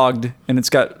that's clogged, and it's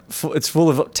full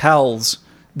of towels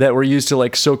that were used to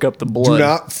like soak up the blood. Do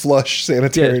not flush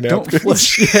sanitary don't napkins.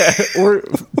 flush. Yeah, or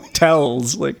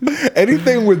towels. Like,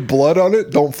 Anything with blood on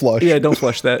it, don't flush. yeah, don't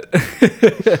flush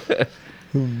that.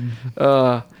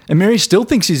 And Mary still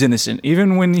thinks he's innocent,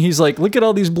 even when he's like, "Look at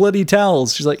all these bloody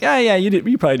towels." She's like, "Yeah,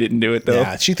 you probably didn't do it though."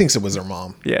 Yeah, she thinks it was her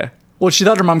mom. Yeah. Well, she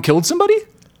thought her mom killed somebody,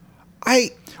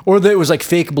 or that it was like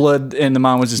fake blood, and the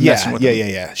mom was just messing with him.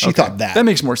 Yeah. She thought that. That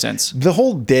makes more sense. The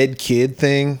whole dead kid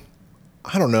thing,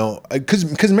 I don't know,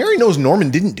 because Mary knows Norman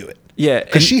didn't do it. Yeah,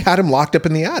 Because she had him locked up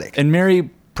in the attic. and Mary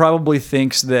probably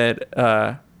thinks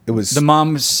that It was the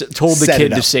mom told the set kid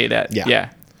it to up. say that. Yeah.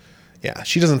 Yeah,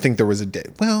 she doesn't think there was a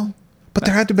dead. Well, but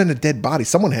there had to have been a dead body.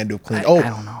 Someone had to have cleaned. I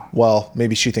don't know. Well,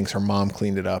 maybe she thinks her mom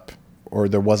cleaned it up, or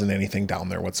there wasn't anything down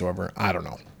there whatsoever. I don't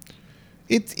know.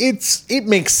 It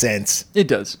makes sense It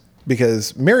does.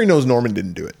 because Mary knows Norman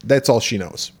didn't do it. That's all she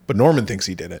knows. But Norman thinks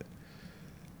he did it,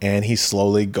 and he's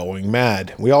slowly going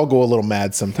mad. We all go a little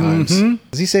mad sometimes.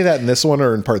 Does he say that in this one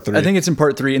or in part 3? I think it's in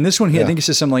part 3. In this one, I Yeah. think it's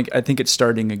just something like, I think it's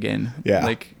starting again. Yeah.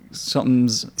 Like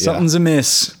something's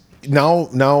amiss. now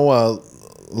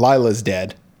Lila's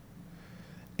dead,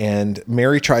 and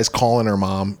Mary tries calling her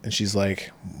mom, and she's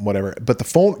like, whatever. But the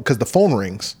phone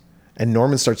rings, and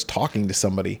Norman starts talking to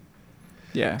somebody,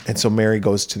 Yeah. and so Mary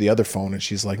goes to the other phone, and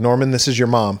she's like, Norman, this is your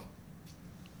mom.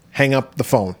 Hang up the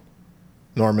phone,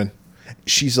 Norman.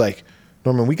 She's like,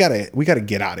 Norman, we gotta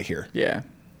get out of here. Yeah.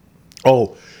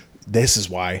 Oh, this is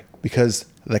why, because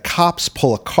the cops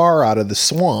pull a car out of the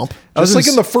swamp, just like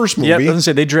in the first movie. Yeah, I was gonna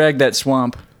say they dragged that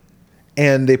swamp.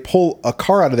 And they pull a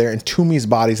car out of there, and Toomey's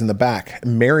body's in the back.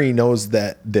 Mary knows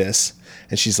this,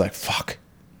 and she's like, fuck.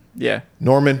 Yeah.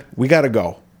 Norman, we got to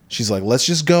go. She's like, let's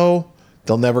just go.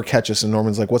 They'll never catch us. And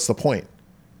Norman's like, what's the point?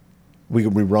 We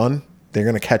run. They're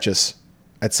going to catch us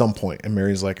at some point. And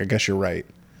Mary's like, I guess you're right.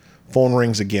 Phone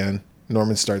rings again.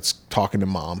 Norman starts talking to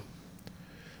mom.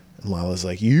 And Lila's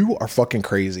like, you are fucking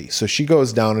crazy. So she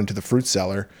goes down into the fruit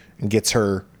cellar and gets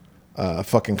her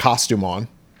fucking costume on.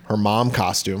 Her mom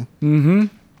costume. Mm-hmm.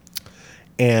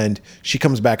 And she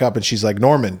comes back up and she's like,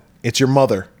 Norman, it's your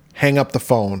mother. Hang up the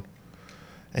phone.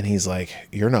 And he's like,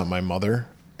 you're not my mother.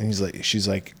 And she's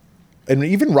like, And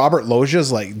even Robert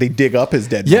Loggia's like, they dig up his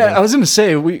dead Yeah, mother. I was going to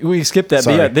say, we skipped that.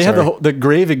 Sorry, but yeah, they have sorry. the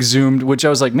grave exhumed, which I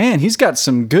was like, man, he's got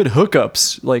some good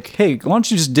hookups. Like, hey, why don't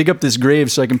you just dig up this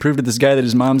grave so I can prove to this guy that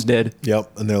his mom's dead?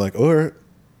 Yep. And they're like, all right.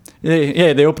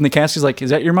 Yeah, they open the casket. He's like,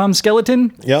 is that your mom's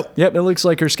skeleton? Yep. Yep, it looks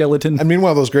like her skeleton. And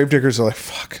meanwhile, those gravediggers are like,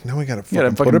 fuck, now we gotta gotta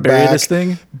put fucking it bury back. this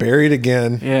thing. Bury it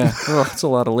again. Yeah, oh, it's a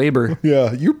lot of labor.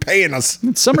 Yeah, you're paying us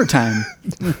It's summertime.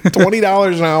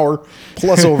 $20 an hour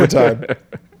plus overtime.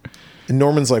 And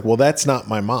Norman's like, well, that's not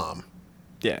my mom.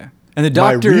 Yeah. And the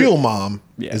doctor... My real mom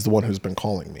Yeah. is the one who's been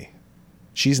calling me.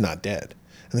 She's not dead.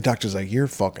 And the doctor's like, you're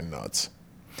fucking nuts.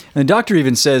 And the doctor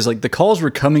even says, like, the calls were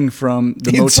coming from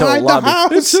the Inside motel the lobby.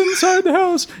 house. It's inside the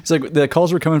house. It's like, the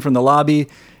calls were coming from the lobby.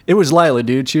 It was Lila,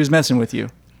 dude. She was messing with you.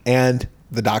 And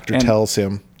the doctor tells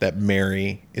him that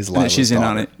Mary is And that Lila's she's in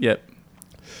on daughter. it. Yep.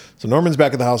 So Norman's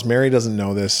back at the house. Mary doesn't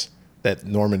know this, that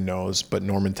Norman knows, but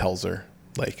Norman tells her,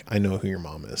 like, I know who your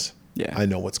mom is. Yeah. I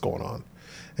know what's going on.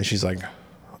 And she's like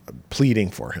pleading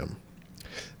for him.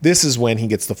 This is when he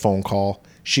gets the phone call.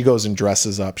 She goes and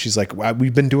dresses up. She's like,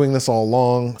 we've been doing this all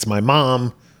along. It's my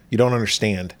mom. You don't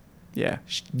understand. Yeah.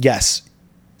 Yes,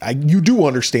 you do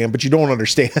understand, but you don't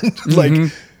understand.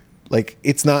 like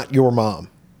it's not your mom.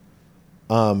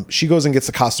 She goes and gets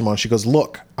the costume on. She goes,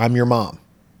 look, I'm your mom.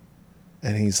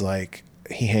 And he's like,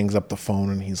 he hangs up the phone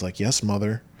and he's like, yes,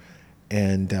 mother.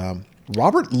 And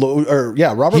Robert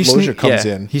Loggia comes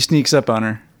in. He sneaks up on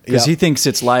her because Yep. he thinks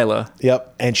it's Lila.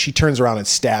 Yep. And she turns around and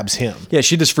stabs him Yeah,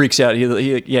 she just freaks out.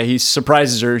 He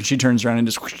surprises her and she turns around and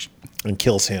just whoosh, and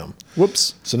kills him.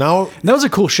 whoops. So now, And that was a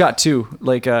cool shot too.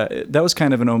 Like that was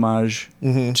kind of an homage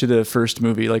Mm-hmm. to the first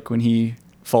movie. Like when he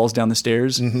falls down the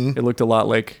stairs, it looked a lot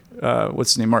like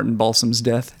what's his name, Martin Balsam's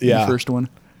death in Yeah. the first one.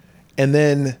 and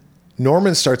then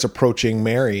Norman starts approaching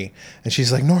Mary and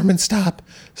she's like, Norman, stop.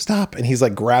 And he's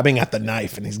like grabbing at the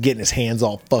knife and he's getting his hands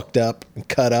all fucked up and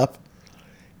cut up.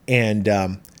 And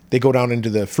they go down into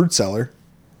the fruit cellar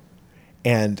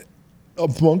and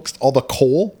amongst all the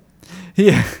coal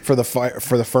Yeah, for the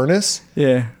furnace,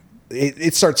 yeah.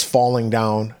 it starts falling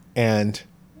down and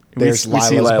there's We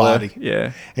see Lila's Lila. body.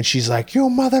 Yeah, And she's like, you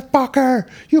motherfucker,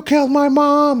 you killed my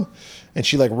mom. And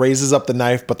she like raises up the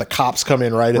knife, but the cops come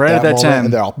in right at that moment. time.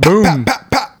 And they're all Boom. pop,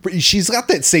 pop, pop, pop. She's got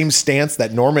that same stance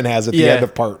that Norman has at the Yeah. end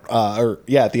of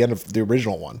at the end of the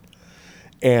original one.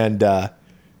 And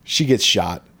she gets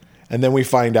shot. And then we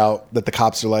find out that the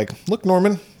cops are like, look,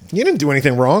 Norman, you didn't do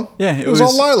anything wrong. yeah. It was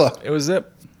all Lila. It was it.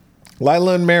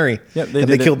 Lila and Mary. Yep, and they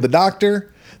did killed it. the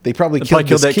doctor. They probably probably killed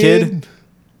killed this that kid.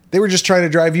 They were just trying to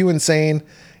drive you insane,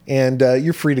 and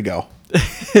you're free to go.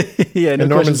 Yeah, no And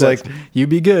Norman's questions asked. like- "You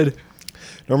be good."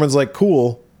 Norman's like,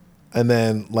 cool. And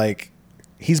then like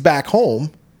he's back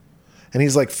home and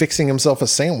he's like fixing himself a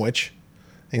sandwich.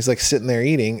 And he's like sitting there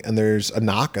eating and there's a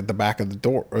knock at the back of the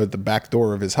door or the back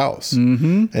door of his house.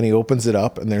 Mm-hmm. And he opens it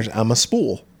up and there's Emma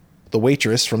Spool, the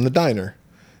waitress from the diner.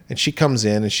 And she comes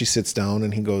in and she sits down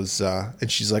and he goes,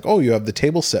 and she's like, oh, you have the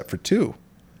table set for two.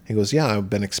 He goes, yeah, I've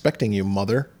been expecting you,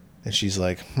 mother. And she's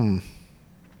like,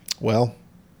 well,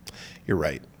 you're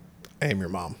right. I am your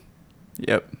mom.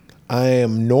 Yep, I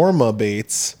am Norma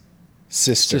Bates'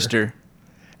 sister.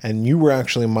 and you were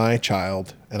actually my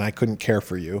child, and I couldn't care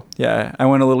for you, Yeah, I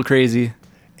went a little crazy.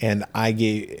 and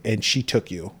she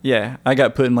took you. Yeah, I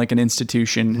got put in like an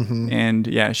institution, Mm-hmm. and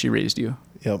yeah, she raised you.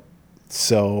 Yep.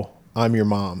 So I'm your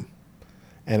mom,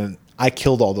 and I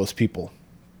killed all those people.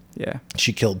 Yeah.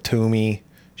 She killed Toomey.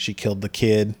 She killed the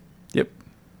kid. Yep.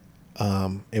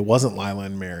 It wasn't Lila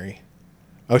and Mary.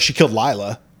 Oh, she killed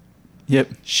Lila. Yep.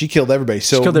 She killed everybody.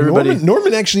 So killed everybody.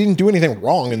 Norman actually didn't do anything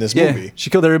wrong in this Yeah. movie. She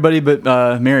killed everybody but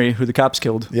Mary, who the cops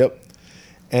killed. Yep.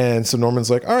 And so Norman's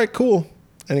like, all right, cool.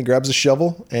 And he grabs a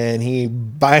shovel and he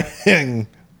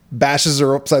bashes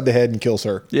her upside the head and kills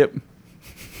her. Yep.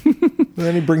 And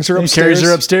then he brings her He upstairs. carries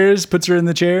her upstairs, puts her in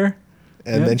the chair.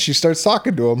 And then she starts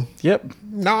talking to him. Yep.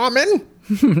 Norman.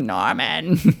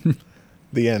 Norman.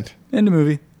 The end. End of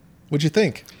movie. What'd you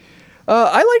think?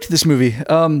 I liked this movie.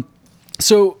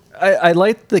 So I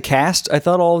liked the cast. I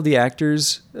thought all of the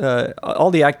actors, all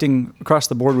the acting across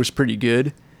the board was pretty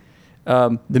good.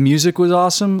 The music was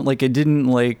awesome. Like it didn't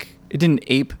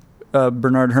ape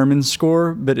Bernard Herrmann's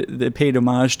score, but it paid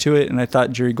homage to it. And I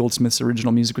thought Jerry Goldsmith's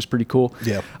original music was pretty cool.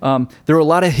 Yeah. There were a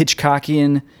lot of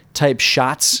Hitchcockian type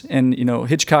shots, and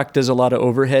Hitchcock does a lot of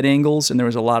overhead angles, and there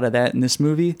was a lot of that in this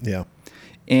movie. Yeah.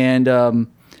 And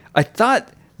I thought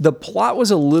the plot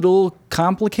was a little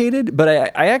complicated, but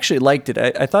I actually liked it.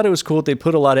 I thought it was cool that they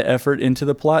put a lot of effort into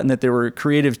the plot and that there were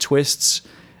creative twists.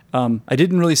 I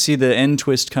didn't really see the end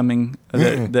twist coming.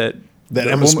 That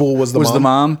Emma Spool was the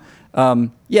mom.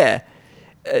 Yeah.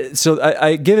 So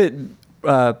I give it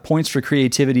points for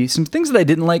creativity. Some things that I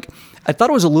didn't like. I thought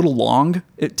it was a little long.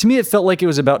 To me, it felt like it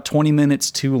was about 20 minutes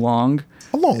too long.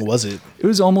 How long was it? It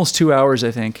was almost 2 hours,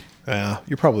 I think. Yeah,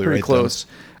 you're probably Pretty right. close.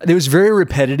 It was very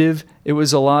repetitive. It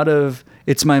was a lot of,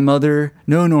 it's my mother.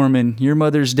 No, Norman, your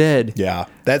mother's dead. Yeah,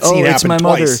 that scene it's happened my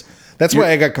twice. mother. That's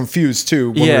why I got confused too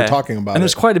when we were talking about and it.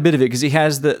 there's quite a bit of it because he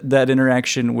has that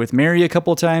interaction with Mary a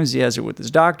couple of times. He has it with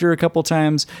his doctor a couple of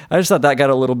times. I just thought that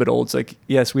got a little bit old. It's like,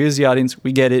 yes, we as the audience,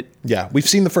 we get it. Yeah, we've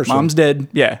seen the first Mom's one. dead.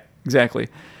 Yeah, exactly.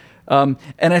 And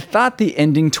I thought the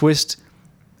ending twist,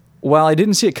 while I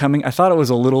didn't see it coming, I thought it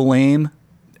was a little lame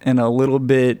and a little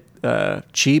bit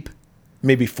cheap.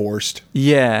 Maybe forced.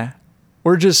 Yeah.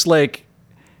 Or just like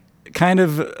kind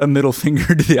of a middle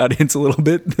finger to the audience a little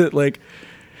bit. That like,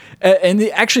 and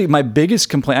actually my biggest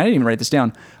complaint, I didn't even write this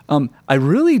down. I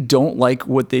really don't like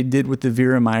what they did with the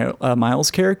Vera Miles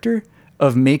character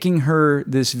of making her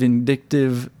this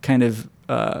vindictive kind of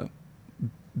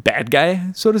bad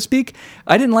guy, so to speak.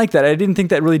 I didn't like that. I didn't think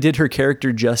that really did her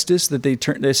character justice, that they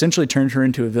essentially turned her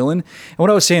into a villain. And what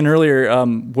I was saying earlier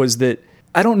was that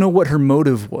I don't know what her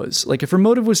motive was. Like if her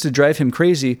motive was to drive him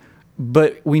crazy,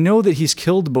 but we know that he's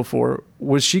killed before,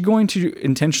 was she going to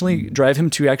intentionally drive him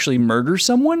to actually murder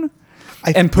someone?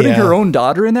 And putting her own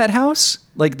daughter in that house?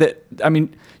 Like that, I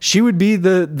mean, she would be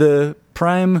the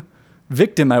prime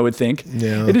victim, I would think.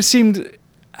 Yeah. It just seemed,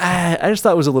 I just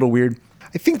thought it was a little weird.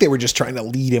 I think they were just trying to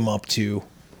lead him up to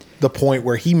the point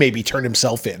where he maybe turned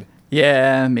himself in.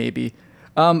 Yeah, maybe.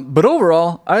 But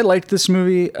overall, I liked this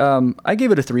movie. I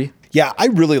gave it a 3. Yeah, I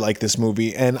really like this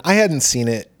movie, and I hadn't seen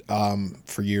it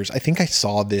for years. I think I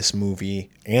saw this movie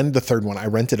and the third one. I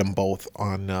rented them both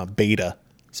on beta,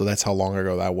 so that's how long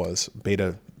ago that was.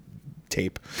 Beta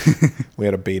tape. We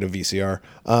had a beta VCR.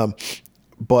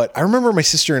 But I remember my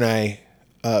sister and I,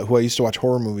 who I used to watch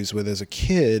horror movies with as a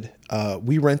kid,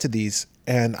 we rented these,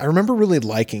 and I remember really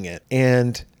liking it.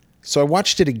 And so I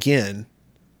watched it again,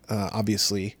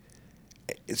 obviously.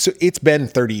 So it's been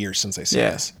 30 years since I saw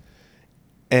this.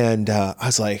 And I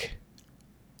was like,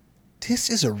 this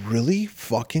is a really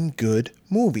fucking good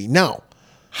movie. Now,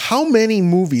 how many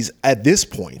movies at this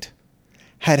point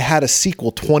had a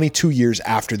sequel 22 years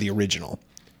after the original?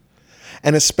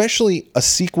 And especially a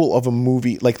sequel of a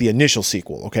movie, like the initial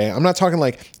sequel, okay? I'm not talking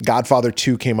like Godfather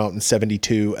 2 came out in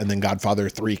 72 and then Godfather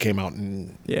 3 came out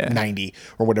in 90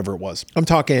 or whatever it was. I'm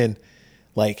talking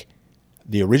like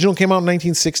the original came out in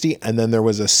 1960 and then there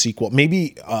was a sequel,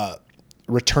 maybe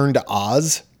Return to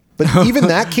Oz, but even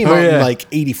that came out in like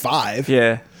 85.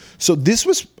 Yeah. So this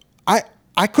was,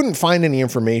 I couldn't find any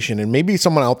information, and maybe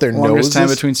someone out there knows Longest time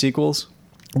this. between sequels?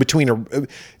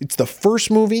 It's the first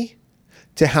movie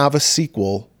to have a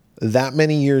sequel that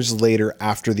many years later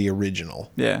after the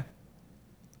original. Yeah.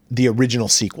 The original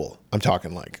sequel. I'm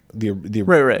talking like the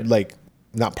right. Like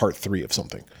not part 3 of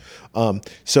something.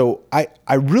 So I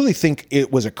really think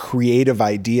it was a creative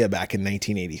idea back in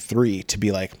 1983 to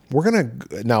be like, we're going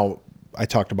to, now I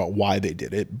talked about why they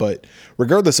did it, but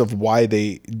regardless of why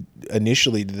they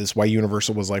initially did this, why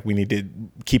Universal was like, we need to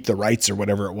keep the rights or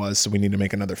whatever it was, so we need to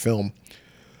make another film.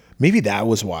 Maybe that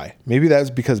was why. Maybe that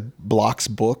was because Bloch's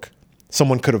book,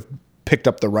 someone could have picked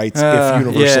up the rights if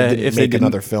Universal didn't make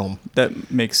another film.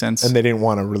 That makes sense. And they didn't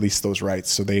want to release those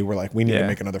rights, so they were like, we need to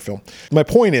make another film. My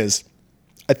point is,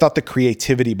 I thought the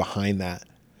creativity behind that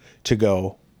to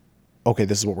go, okay,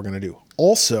 this is what we're going to do.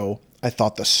 Also, I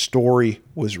thought the story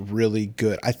was really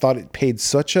good. I thought it paid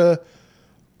such a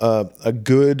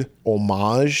good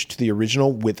homage to the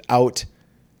original without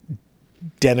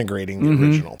denigrating the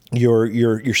original.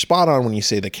 You're spot on when you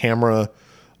say the camera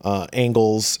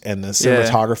angles and the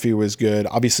cinematography was good.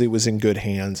 Obviously, it was in good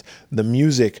hands. The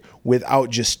music, without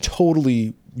just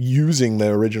totally using the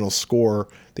original score,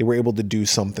 they were able to do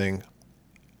something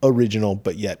original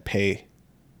but yet pay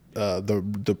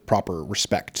the proper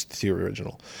respect to the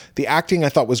original. The acting I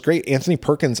thought was great. Anthony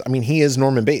Perkins, I mean, he is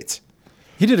Norman Bates.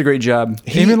 He did a great job.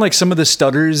 Even like some of the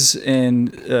stutters and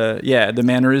the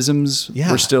mannerisms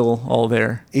were still all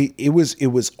there. It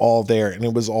was all there, and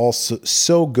it was all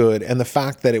so good. And the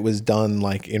fact that it was done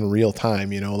like in real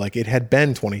time, you know, like it had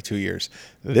been 22 years.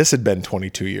 This had been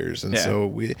 22 years, and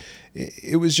so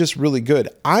it was just really good.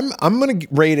 I'm gonna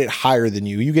rate it higher than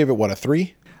you. You gave it what, a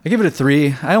 3? I give it a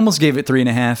 3. I almost gave it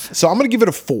 3.5. So I'm going to give it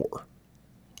a 4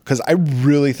 because I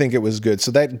really think it was good. So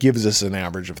that gives us an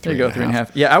average of 3.5. There you go,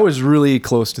 3.5. Yeah, I was really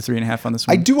close to 3.5 on this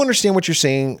one. I do understand what you're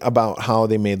saying about how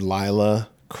they made Lila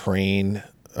Crane,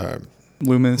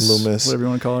 Loomis, whatever you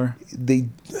want to call her.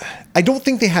 I don't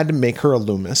think they had to make her a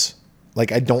Loomis.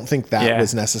 Like, I don't think that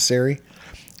was necessary.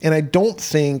 And I don't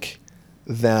think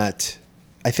that,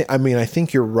 I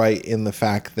think you're right in the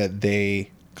fact that they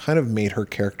kind of made her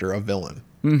character a villain.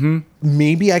 Mm-hmm.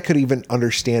 Maybe I could even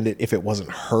understand it if it wasn't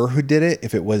her who did it,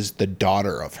 if it was the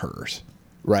daughter of hers,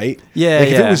 right? Yeah, like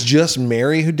if yeah. it was just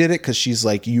Mary who did it because she's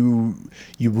like, you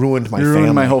ruined my You family.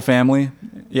 ruined my whole family.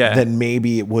 Yeah. Then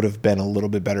maybe it would have been a little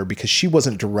bit better because she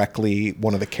wasn't directly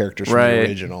one of the characters from Right. the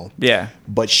original. Yeah.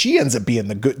 But she ends up being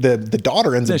the good. The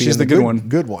daughter ends up being she's the the good good one.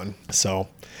 Good one. So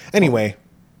anyway,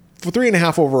 for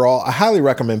 3.5 overall, I highly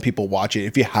recommend people watch it.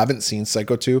 If you haven't seen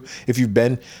Psycho 2, if you've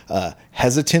been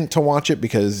hesitant to watch it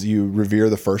because you revere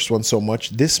the first one so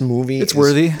much, this movie It's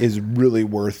worthy. Is really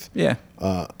worth Yeah.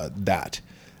 that.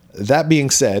 That being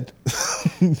said,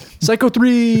 Psycho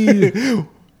 3.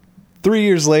 3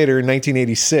 years later, in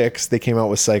 1986, they came out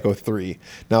with Psycho 3.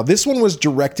 Now, this one was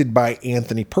directed by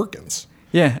Anthony Perkins.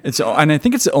 Yeah. And I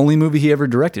think it's the only movie he ever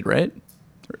directed, right?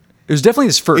 It was definitely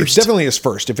his first. It's definitely his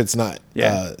first, if it's not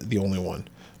Yeah. the only one.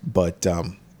 But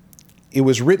it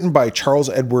was written by Charles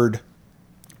Edward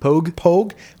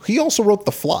Pogue. He also wrote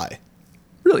The Fly.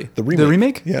 Really? The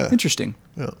remake? Yeah. Interesting.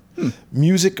 Yeah.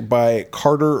 Music by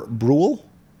Carter Bruel,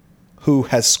 who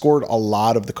has scored a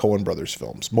lot of the Coen Brothers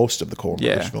films, most of the Coen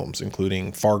Brothers films,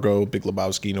 including Fargo, Big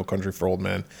Lebowski, No Country for Old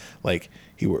Men.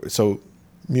 So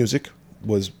music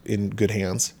was in good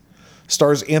hands.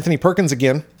 Stars Anthony Perkins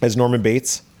again as Norman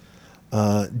Bates,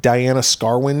 Diana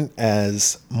Scarwin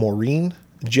as Maureen,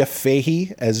 Jeff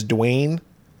Fahey as Dwayne,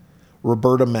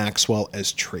 Roberta Maxwell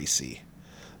as Tracy.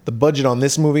 The budget on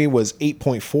this movie was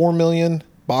 $8.4 million,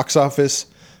 box office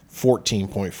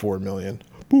 $14.4 million.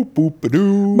 Boop boop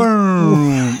ba-doo.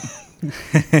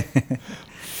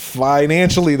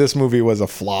 Financially, this movie was a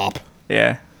flop.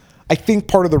 Yeah. I think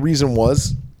part of the reason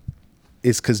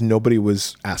is because nobody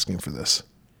was asking for this.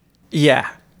 Yeah.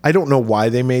 I don't know why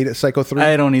they made it Psycho 3.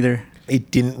 I don't either.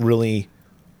 It didn't really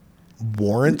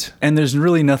warrant. And there's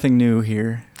really nothing new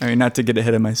here. I mean, not to get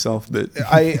ahead of myself, but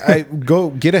I go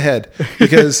get ahead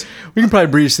because we can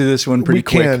probably breeze through this one pretty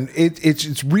quick.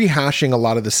 It's rehashing a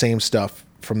lot of the same stuff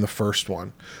from the first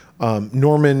one.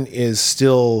 Norman is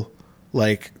still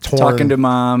like torn, Talking to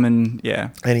mom and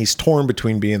and he's torn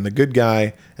between being the good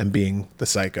guy and being the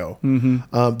psycho.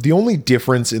 Mm-hmm. The only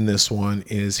difference in this one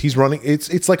is he's running.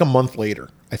 It's like a month later,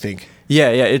 I think. Yeah.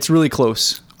 It's really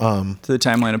close to the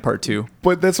timeline of part 2.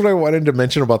 But that's what I wanted to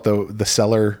mention about the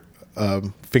cellar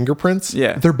fingerprints.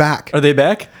 Yeah, they're back. Are they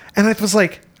back? And I was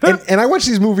like, and I watch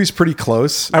these movies pretty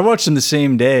close. I watched them the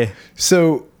same day.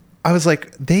 So I was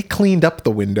like, they cleaned up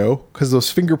the window because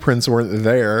those fingerprints weren't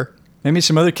there. Maybe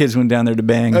some other kids went down there to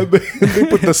bang. And they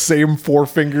put the same 4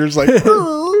 fingers like.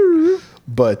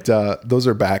 But those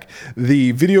are back.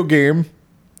 The video game.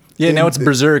 Yeah, now it's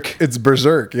Berserk. It's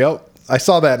Berserk. Yep. I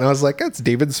saw that and I was like, that's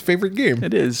David's favorite game.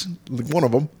 It is. One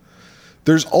of them.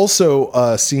 There's also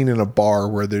a scene in a bar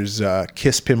where there's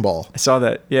Kiss Pinball I saw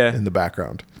that. Yeah. in the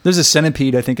background. There's a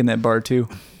centipede, I think, in that bar too.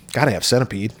 Gotta have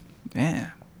Centipede.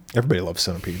 Yeah. Everybody loves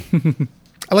Centipede.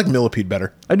 I like Millipede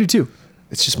better. I do too.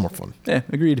 It's just more fun. Yeah,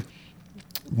 agreed.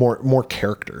 More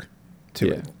character to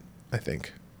Yeah. it, I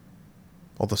think.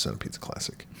 Although Centipede's a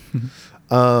classic.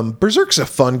 Berserk's a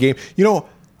fun game. You know,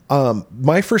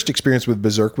 my first experience with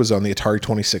Berserk was on the Atari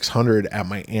 2600 at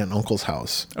my aunt and uncle's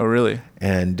house. Oh, really?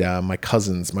 And my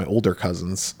cousins, my older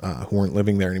cousins, who weren't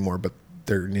living there anymore, but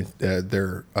their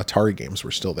Atari games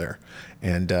were still there.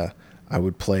 And I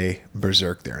would play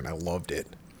Berserk there, and I loved it.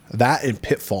 That and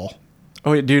Pitfall.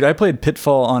 Oh, yeah, dude, I played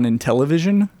Pitfall on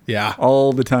Intellivision. Yeah.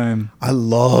 All the time. I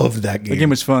loved that game. The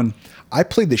game was fun. I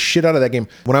played the shit out of that game.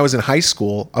 When I was in high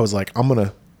school, I was like, I'm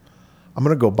gonna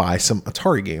go buy some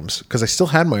Atari games because I still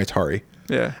had my Atari.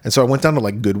 Yeah. And so I went down to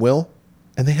like Goodwill,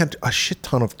 and they had a shit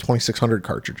ton of 2600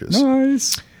 cartridges.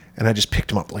 Nice. And I just picked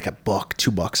them up like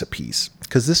 $2 a piece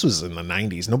because this was in the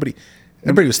 90s.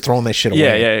 Everybody was throwing that shit away.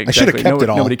 Yeah, yeah, I should have exactly. kept it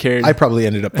all. Nobody cared. I probably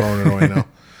ended up throwing it away now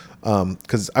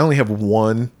because I only have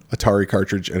one Atari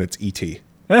cartridge, and it's ET.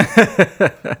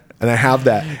 And I have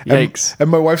that. Yikes. And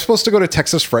my wife's supposed to go to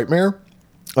Texas Frightmare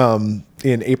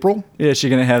in April. Yeah, she's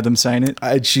going to have them sign it.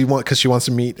 Because she wants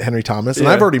to meet Henry Thomas, and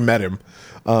Yeah. I've already met him.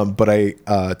 But I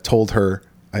told her,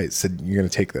 I said, you're going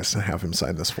to take this and have him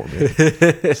sign this for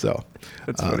me. So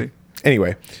That's funny.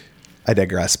 Anyway, I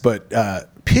digress. But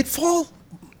Pitfall,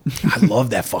 I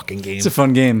love that fucking game. It's a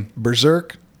fun game.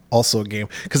 Berserk, also a game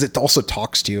because it also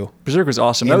talks to you. Berserk was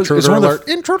awesome. That was Intruder one of alert!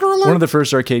 Intruder alert! one of the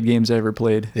first arcade games I ever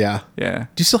played. Yeah. Yeah.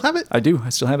 Do you still have it? I do. I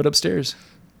still have it upstairs.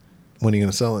 When are you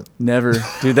going to sell it? Never.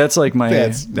 Dude, that's like my...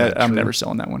 That's not I'm true. never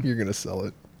selling that one. You're going to sell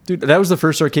it. Dude, that was the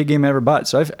first arcade game I ever bought.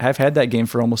 So I've had that game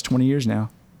for almost 20 years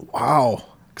now. Wow.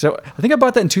 Because I think I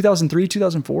bought that in 2003,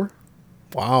 2004.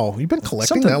 Wow, you've been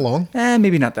collecting Something that long?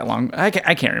 Maybe not that long. I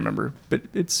can't remember, but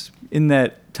it's in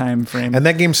that time frame. And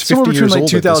that game's 50 somewhere between years like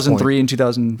old at this 2003 point. and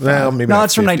 2005. Well, maybe no, not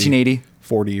it's from 50. 1980.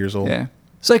 40 years old. Yeah.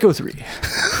 Psycho 3.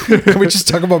 Can we just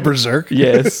talk about Berserk?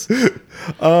 Yes.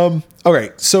 All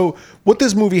right. So what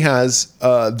this movie has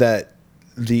that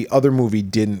the other movie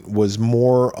didn't was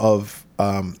more of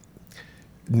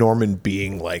Norman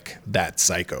being like that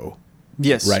psycho.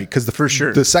 Yes. Right, because For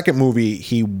sure. the second movie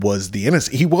he was the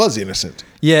innocent. He was innocent,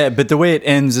 Yeah, but the way it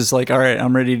ends is like, all right,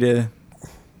 I'm ready to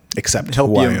except help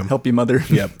who I you, am. help you, mother.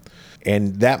 Yep.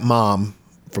 And that mom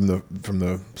from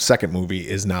the second movie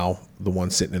is now the one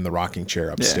sitting in the rocking chair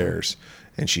upstairs,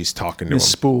 and she's talking to Miss him.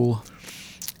 Spool.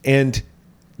 And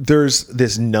there's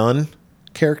this nun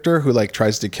character who like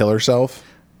tries to kill herself,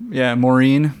 Yeah,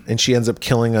 Maureen. and she ends up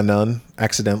killing a nun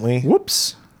accidentally,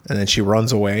 Whoops. and then she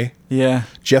runs away. Yeah.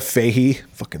 Jeff Fahey,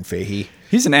 fucking Fahey,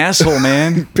 He's an asshole,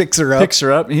 man. picks her up. Picks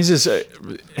her up. He's just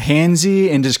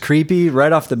handsy and just creepy right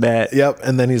off the bat. Yep,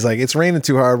 and then he's like, "It's raining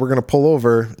too hard. We're gonna pull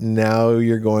over. Now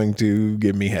you're going to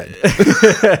give me head."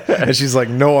 And she's like,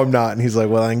 "No, I'm not." And he's like,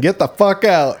 "Well, then get the fuck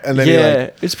out." And then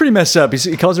Yeah, it's pretty messed up.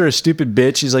 He calls her a stupid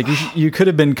bitch. He's like, you could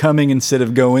have been coming instead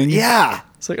of going. yeah,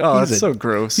 It's like, oh, He's that's so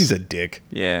gross. He's a dick.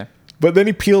 Yeah. But then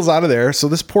he peels out of there. So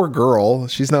this poor girl,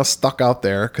 she's now stuck out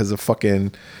there because of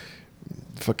fucking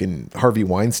Harvey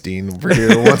Weinstein over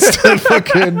here wants to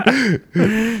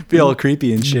fucking Be all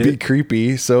creepy and shit. be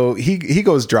creepy. So he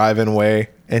goes driving away,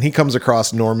 and he comes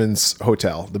across Norman's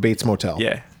hotel, the Bates Motel.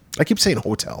 Yeah. I keep saying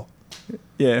hotel.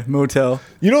 Yeah, motel.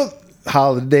 You know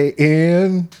Holiday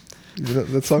Inn? You know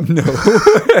that song? No.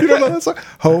 You don't know that song?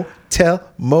 Hotel,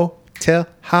 motel,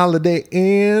 Holiday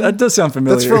Inn. That does sound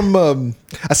familiar. That's from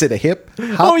I said a hip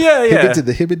hop. Oh, yeah, yeah. Hip it to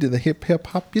the hip it to the hip hip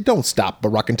hop. You don't stop, but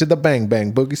rocking to the bang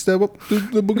bang boogie step up to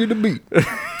the boogie to beat.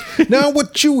 Now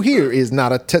what you hear is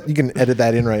not a you can edit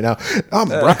that in right now. I'm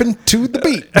rapping to the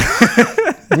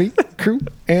beat. Me, crew,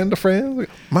 and a friend.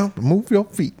 Move your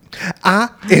feet. I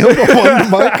am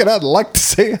on the mic, and I'd like to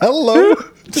say hello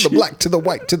to the black, to the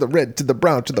white, to the red, to the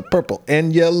brown, to the purple,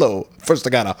 and yellow. First, I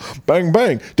gotta bang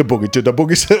bang the boogie to the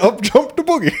boogie. Set up, jump the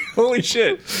boogie. Holy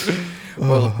shit.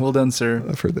 Well done, sir.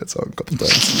 I've heard that song a couple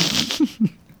times.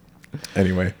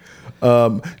 Anyway,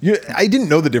 I didn't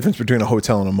know the difference between a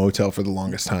hotel and a motel for the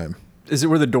longest time. Is it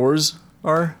where the doors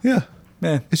are? Yeah.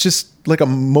 Yeah. It's just like a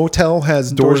motel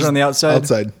has doors on the outside?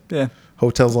 Outside. Yeah.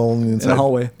 Hotels all on the inside. In a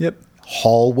hallway. Yep.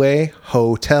 Hallway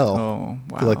hotel. Oh,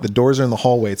 wow. Feel like the doors are in the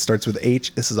hallway. It starts with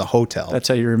H. This is a hotel. That's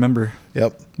how you remember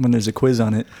Yep. when there's a quiz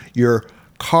on it. Your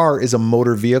car is a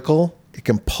motor vehicle. It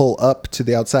can pull up to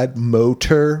the outside.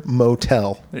 Motor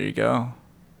motel. There you go.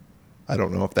 I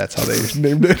don't know if that's how they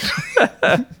named it.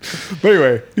 But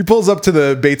anyway, he pulls up to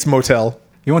the Bates Motel.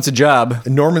 He wants a job.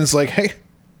 And Norman's like, "Hey,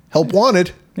 help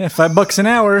wanted, Yeah, $5 an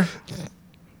hour.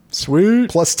 Sweet.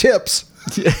 plus tips."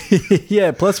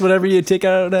 Yeah, plus whatever you take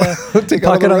out Take out of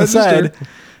pocket the on the side.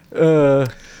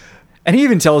 register. And he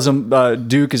even tells him,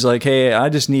 Duke is like, hey, I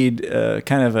just need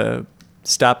kind of a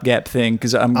stopgap thing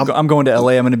because I'm going to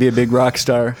LA. I'm going to be a big rock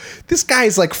star. This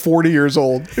guy's like 40 years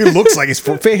old. He looks like he's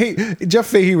 40. Jeff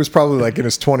Fahey was probably like in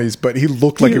his 20s, but he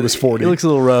looked like he was 40. He looks a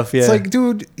little rough, yeah. It's like,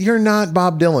 dude, you're not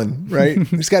Bob Dylan, right?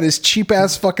 He's got his cheap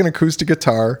ass fucking acoustic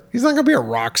guitar. He's not going to be a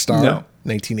rock star. No.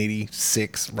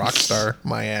 1986 rock star,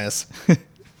 my ass. We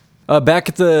go back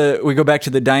to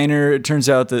the diner. It turns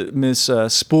out that Miss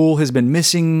Spool has been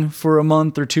missing for a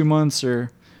month or 2 months,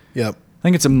 or Yep. I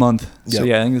think it's a month. So Yep.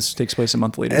 yeah, I think this takes place a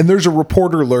month later. And there's a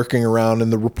reporter lurking around,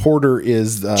 and the reporter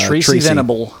is Tracy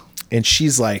Venable. And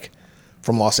she's like,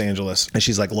 from Los Angeles. And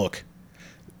she's like, look,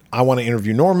 I want to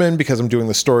interview Norman because I'm doing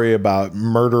the story about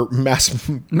mass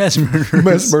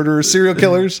murderers, serial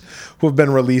killers who have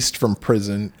been released from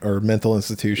prison or mental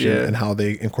institution Yeah. and how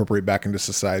they incorporate back into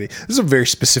society. This is a very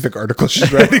specific article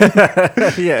she's writing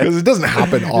Yeah. because it doesn't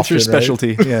happen often. It's her right?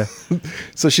 specialty. Yeah.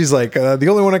 So she's like, the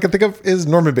only one I can think of is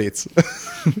Norman Bates.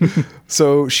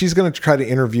 So she's going to try to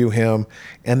interview him.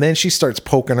 And then she starts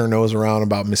poking her nose around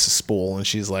about Mrs. Spool. And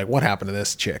she's like, what happened to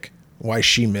this chick? Why is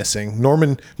she missing?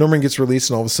 Norman gets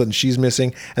released and all of a sudden she's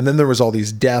missing. And then there was all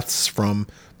these deaths from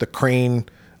the Crane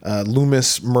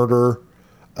Loomis murder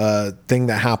thing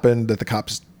that happened that the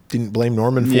cops didn't blame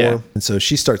Norman for. Yeah. And so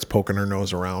she starts poking her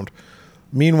nose around.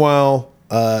 Meanwhile,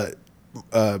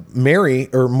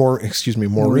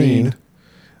 Maureen,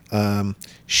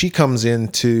 she comes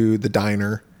into the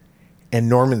diner and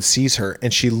Norman sees her,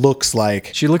 and she looks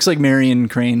like She looks like Marion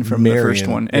Crane from the first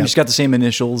Marion, one. And yep. she's got the same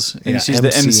initials. And Yeah, he sees MC.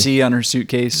 the MC on her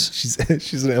suitcase.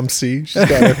 she's an MC. She's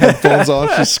got her headphones on.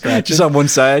 She's scratching. Just on one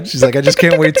side. She's like, I just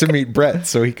can't wait to meet Brett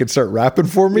so he can start rapping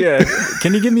for me. yeah.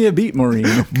 Can you give me a beat,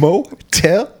 Maureen?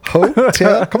 Motel,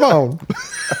 hotel, come on.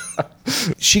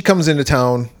 She comes into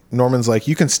town. Norman's like,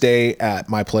 you can stay at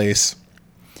my place.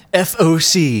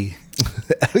 FOC.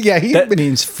 Yeah, That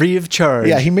means free of charge.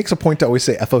 he makes a point to always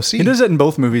say FOC. He does that in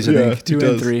both movies, I think. 2 he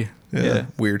and does. 3. Yeah,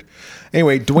 weird.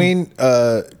 Anyway, Dwayne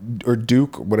or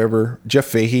Duke, whatever, Jeff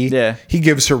Fahey. Yeah. he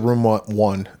gives her room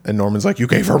 1, and Norman's like, "You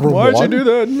gave her room Why'd 1? you do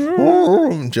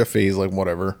that? Jeff Fahey's like,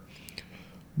 "Whatever."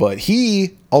 But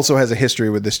he also has a history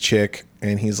with this chick,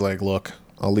 and he's like, "Look,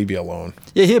 I'll leave you alone.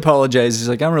 Yeah, he apologizes. He's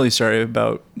like, I'm really sorry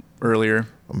about earlier.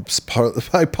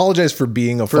 I apologize for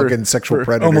being a fucking sexual for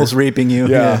predator, almost raping you.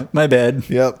 Yeah. My bad.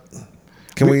 Yep.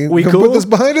 Can we we can cool? put this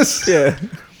behind us? Yeah.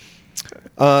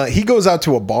 He goes out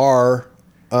to a bar.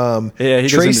 Yeah, he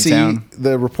goes into Tracy, town.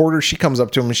 the reporter, she comes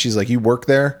up to him and she's like, "You work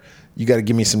there? You got to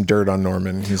give me some dirt on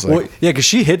Norman." He's like, Well, yeah, because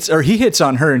he hits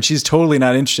on her, and she's totally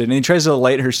not interested. And he tries to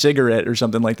light her cigarette or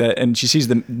something like that, and she sees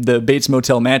the Bates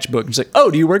Motel matchbook, and she's like, "Oh,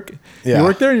 do you work? Yeah. You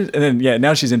work there?" And then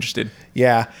now she's interested.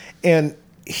 "Yeah," and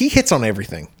he hits on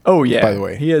everything. Oh yeah. By the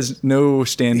way, he has no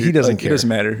standard. he doesn't care. It doesn't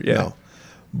matter. Yeah. No.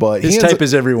 But His he ends type up-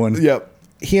 is everyone. Yep.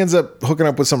 He ends up hooking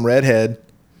up with some redhead,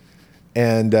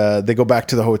 and they go back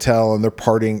to the hotel and they're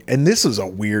partying. And this is a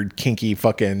weird, kinky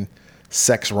fucking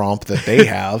sex romp that they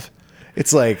have.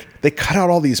 It's like they cut out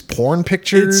all these porn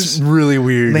pictures. It's really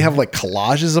weird. And they have like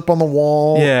collages up on the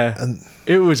wall. Yeah. And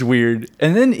It was weird.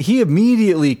 And then he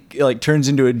immediately like turns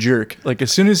into a jerk. Like as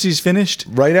soon as he's finished,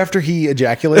 right after he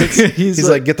ejaculates, He's he's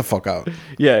like, "Get the fuck out."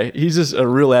 yeah, he's just a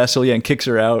real asshole. Yeah, and kicks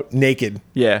her out. Naked.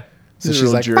 Yeah. So He's a she's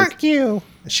real like, jerk. "Fuck you."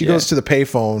 She Yeah. goes to the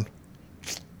payphone.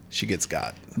 She gets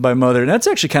got. By mother. And that's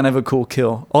actually kind of a cool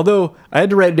kill. Although I had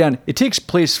to write it down. It takes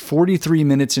place 43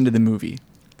 minutes into the movie.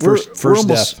 First we're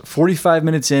almost death. 45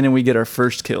 minutes in and we get our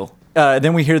first kill.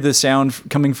 Then we hear the sound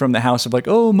coming from the house of like,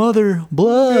 "Oh, mother,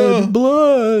 blood, Yeah.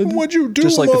 blood." What'd you do,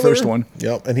 Just like mother? the first one.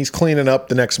 Yep. And he's cleaning up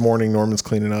the next morning. Norman's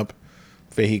cleaning up.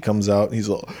 Fahey comes out. And he's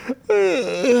all,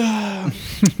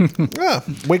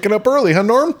 waking up early, huh,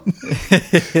 Norm?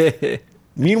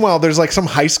 Meanwhile, there's like some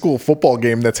high school football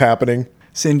game that's happening.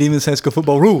 San Dimas High School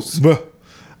football rules.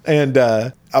 And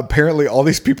apparently all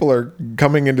these people are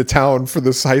coming into town for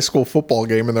this high school football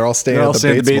game, and they're all staying They're all at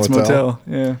staying the at the Bates, Bates Motel.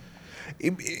 Motel. Yeah.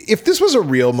 If this was a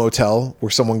real motel where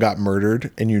someone got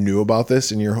murdered and you knew about this,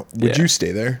 and would Yeah. you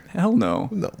stay there? Hell no.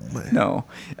 No. No.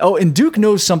 Oh, and Duke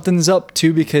knows something's up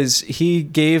too because he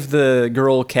gave the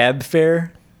girl cab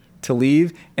fare to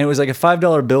leave, and it was like a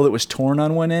 $5 bill that was torn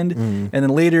on one end. And then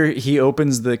later he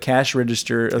opens the cash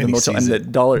register of the he motel, sees and the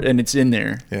it. dollar, and it's in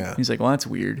there. Yeah. He's like, "Well, that's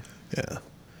weird." Yeah.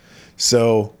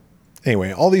 So,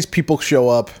 anyway, all these people show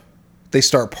up. They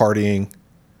start partying.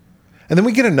 And then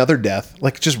we get another death,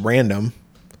 like just random.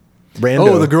 Rando.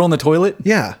 Oh, the girl in the toilet?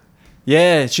 Yeah.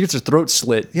 Yeah, she gets her throat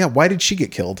slit. Yeah. Why did she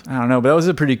get killed? I don't know, but that was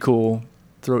a pretty cool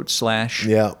throat slash.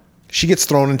 Yeah. She gets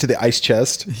thrown into the ice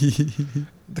chest.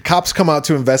 The cops come out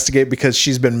to investigate because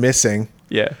she's been missing.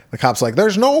 Yeah. The cop's like,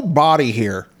 "There's no body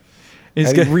here." He's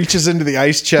And he got- reaches into the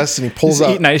ice chest and he pulls he's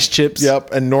out. eating ice chips.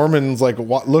 Yep. And Norman's like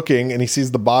looking, and he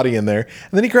sees the body in there.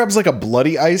 And then he grabs like a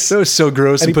bloody ice. That was so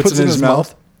gross. And And he puts it in his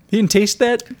mouth. He didn't taste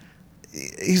that?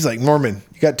 He's like, "Norman,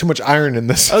 you got too much iron in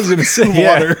this." I was gonna say,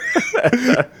 yeah. water.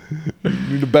 You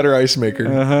need a better ice maker.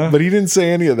 But he didn't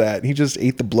say any of that. He just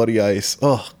ate the bloody ice.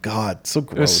 Oh God, so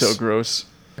gross. It was so gross.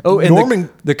 Oh, and Norman-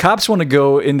 the cops want to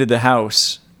go into the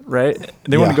house, right?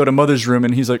 They want Yeah. to go to mother's room,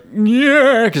 and he's like,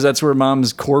 "Yeah," because that's where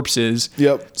mom's corpse is.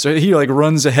 Yep. So he like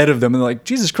runs ahead of them, and they're like,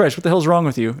 "Jesus Christ, what the hell's wrong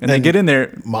with you?" And they And get in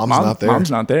there. Mom's not there.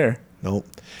 Mom's not there. Nope.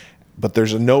 But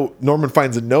there's a note. Norman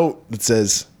finds a note that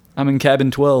says, I'm in cabin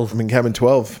 12. "I'm in cabin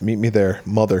 12. Meet me there,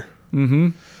 mother." Mm-hmm.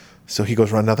 So he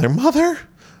goes running out there, "Mother,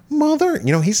 mother."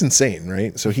 You know, he's insane,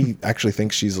 right? So he actually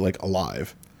thinks she's like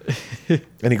alive.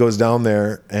 And he goes down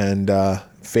there, and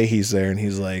Fahey's there, and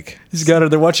he's like, He's got her.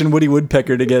 They're watching Woody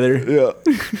Woodpecker together.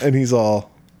 yeah. And he's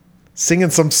all singing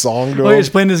some song to Oh, him. he's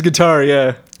playing his guitar.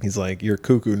 Yeah. He's like, "You're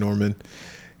cuckoo, Norman."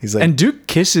 He's like, And Duke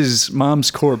kisses mom's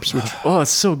corpse, which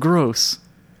it's so gross.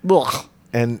 Ugh.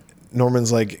 and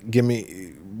Norman's like, "Give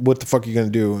me, what the fuck are you gonna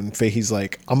do?" And Fahey's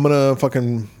like, "I'm gonna fucking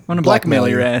I'm gonna blackmail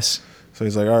your ass. So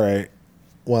he's like, "All right."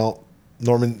 Well,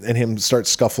 Norman and him start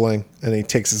scuffling, and he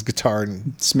takes his guitar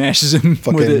and Smashes him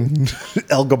with it. fucking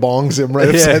El Gabongs him right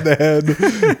Yeah. upside the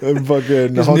head. And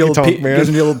fucking Gives him the honky old tonk Pete, man. gives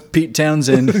him the old Pete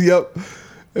Townsend. Yep.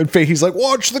 And Fahey's like,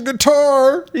 "Watch the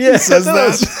guitar." Yeah, He says that that.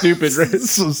 was stupid, right?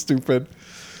 So stupid.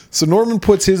 So Norman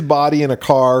puts his body in a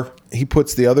car he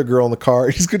puts the other girl in the car.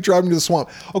 He's gonna drive him to the swamp.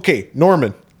 Okay,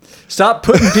 Norman. Stop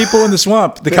putting people in the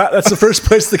swamp. That's the first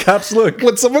place the cops look.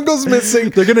 When someone goes missing,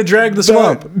 They're going to drag the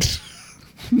swamp.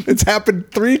 It's happened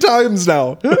 3 times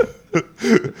now.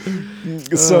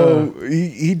 So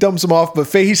he dumps him off, but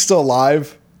Fahey's still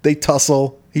alive. They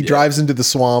tussle. He drives into the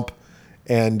swamp,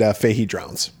 and Fahey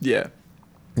drowns. Yeah.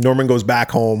 Norman goes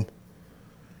back home,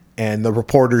 and the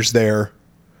reporter's there,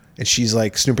 and she's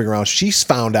like snooping around. She's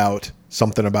found out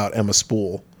something about Emma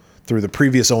Spool through the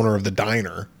previous owner of the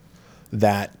diner,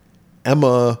 that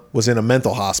Emma was in a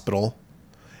mental hospital,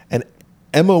 and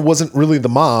Emma wasn't really the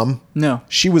mom. No.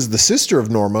 She was the sister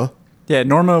of Norma, Yeah,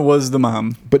 Norma was the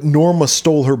mom. but Norma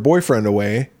stole her boyfriend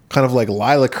away, kind of like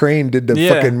Lila Crane did to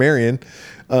Yeah. fucking Marion.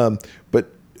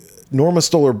 But Norma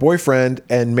stole her boyfriend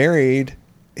and married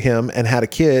him and had a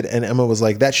kid, and Emma was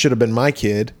like, that should have been my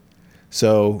kid.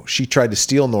 So she tried to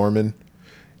steal Norman.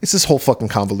 It's this whole fucking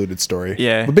convoluted story.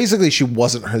 Yeah. But basically, she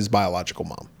wasn't his biological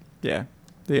mom. Yeah.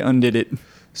 They undid it.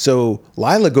 So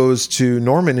Lila goes to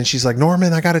Norman and she's like,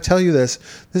 Norman, I got to tell you this.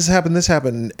 This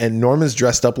happened. And Norman's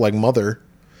dressed up like Mother.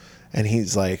 And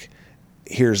he's like,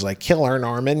 here's like, kill her,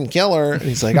 Norman, kill her. And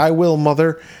he's like, I will,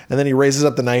 Mother. And then he raises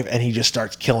up the knife and he just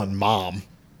starts killing Mom,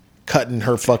 cutting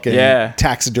her fucking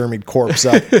taxidermied corpse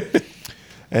up.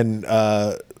 And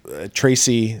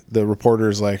Tracy, the reporter,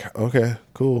 is like, okay,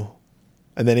 cool.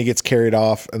 And then he gets carried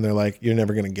off and they're like, you're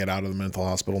never going to get out of the mental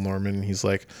hospital, Norman. And he's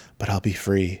like, but I'll be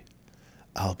free.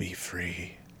 I'll be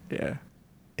free. Yeah.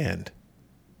 And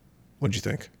what'd you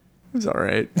think? It was all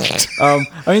right. I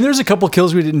mean, there's a couple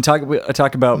kills we didn't talk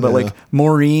about, but like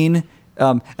Maureen.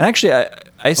 And actually,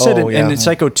 I said in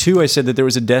Psycho 2, I said that there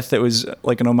was a death that was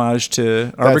like an homage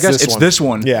to Arbogast. It's this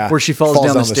one, yeah, where she falls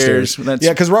down the stairs.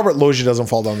 Yeah, because Robert Loggia doesn't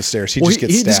fall down the stairs. He just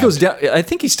gets stabbed. He just goes down. I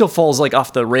think he still falls like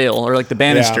off the rail or like the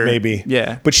banister. Yeah, maybe.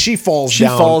 Yeah, but she falls She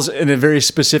down. falls in a very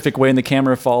specific way, and the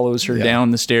camera follows her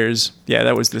down the stairs. Yeah,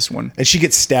 that was this one. And she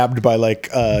gets stabbed by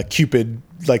like Cupid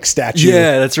like statue.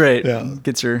 Yeah, that's right. Yeah.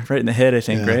 Gets her right in the head, I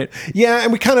think, right? Yeah,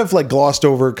 and we kind of like glossed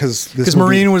over because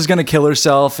Maureen was going to kill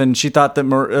herself, and she thought that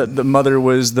the mother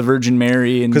was the Virgin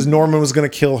Mary, and because Norman was going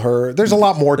to kill her. There's a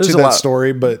lot more to that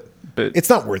story, but it's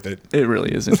not worth it. It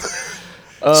really isn't.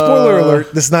 Spoiler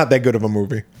alert: this is not that good of a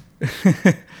movie.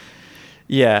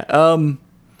 Yeah,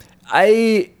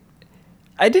 I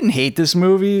didn't hate this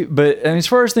movie, but I mean, as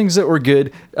far as things that were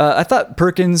good, I thought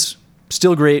Perkins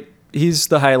still great. He's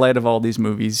the highlight of all these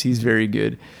movies. He's very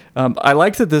good. I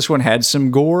liked that this one had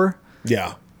some gore.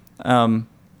 Yeah.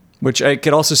 Which I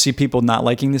could also see people not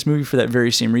liking this movie for that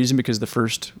very same reason, because the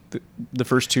first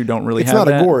two don't really have that.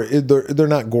 It's not a gore. They're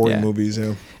not gory movies.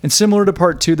 Yeah. And similar to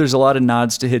part 2, there's a lot of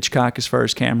nods to Hitchcock as far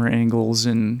as camera angles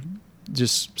and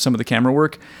just some of the camera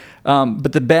work.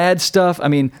 But the bad stuff, I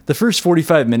mean, the first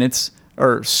 45 minutes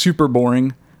are super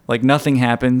boring. Like nothing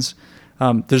happens.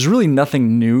 There's really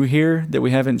nothing new here that we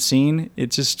haven't seen.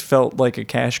 It just felt like a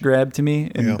cash grab to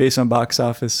me, and based on box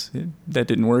office, that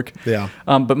didn't work. Yeah.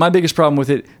 But my biggest problem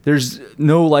with it, there's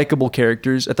no likable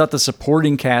characters. I thought the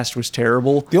supporting cast was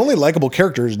terrible. The only likable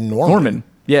character is Norman.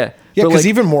 Yeah. Yeah, But, because like,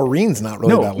 even Maureen's not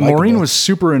really that likable. Maureen was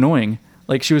super annoying.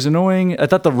 Like, she was annoying. I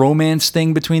thought the romance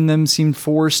thing between them seemed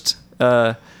forced.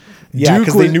 Yeah,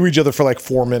 because they knew each other for like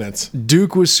 4 minutes.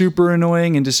 Duke was super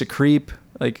annoying and just a creep.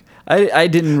 Like, I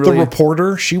didn't really... The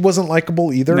reporter, she wasn't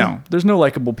likable either. No, there's no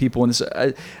likable people in this.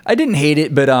 I didn't hate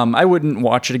it, but I wouldn't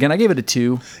watch it again. I gave it a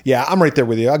 2. Yeah, I'm right there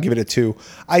with you. I'll give it a 2.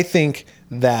 I think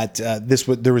that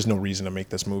there was no reason to make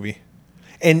this movie.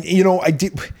 And,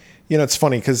 it's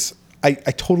funny because I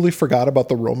totally forgot about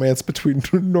the romance between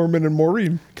Norman and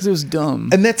Maureen. Because it was dumb.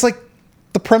 And that's like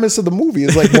the premise of the movie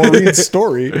is like Maureen's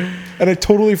story. And I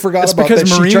totally forgot about that.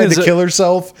 Maureen she tried to kill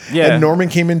herself. Yeah. And Norman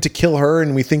came in to kill her.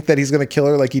 And we think that he's going to kill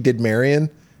her like he did Marion.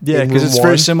 Yeah, because it's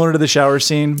very similar to the shower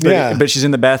scene. But, but she's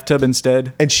in the bathtub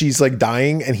instead. And she's like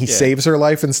dying and he saves her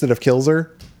life instead of kills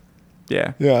her.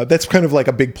 Yeah. Yeah, that's kind of like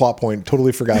a big plot point.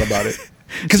 Totally forgot about it.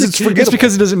 Because it's forgettable. It's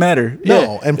because it doesn't matter. No,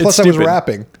 Yeah, and plus I was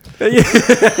rapping. Yeah,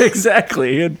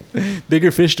 exactly.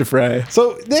 Bigger fish to fry.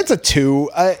 So that's a 2.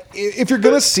 If you're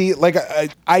gonna see, like,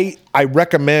 I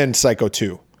recommend Psycho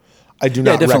 2. I do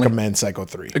not recommend Psycho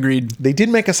 3. Agreed. They did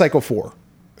make a Psycho 4.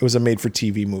 It was a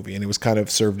made-for-TV movie, and it was kind of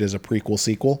served as a prequel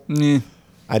sequel.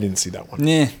 I didn't see that one.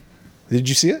 Nah. Did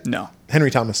you see it? No.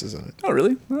 Henry Thomas is in it. Oh,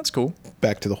 really? Well, that's cool.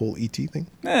 Back to the whole ET thing.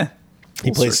 Full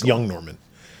He plays circle. young Norman,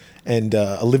 and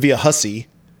Olivia Hussey,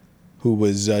 who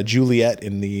was Juliet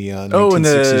in the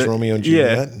 1960s Romeo and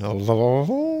Juliet.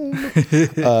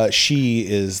 She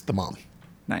is the mom.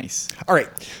 Nice. All right.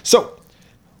 So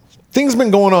things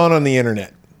been going on the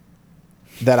internet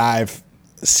that I've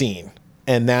seen,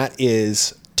 and that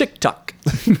is TikTok.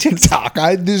 TikTok.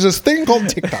 There's this thing called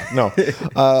TikTok.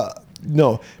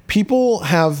 No, people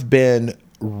have been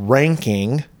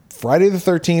ranking Friday the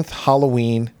 13th,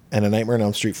 Halloween, and A Nightmare on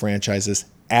Elm Street franchises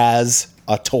as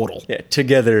a total. Yeah,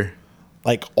 together.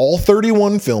 Like all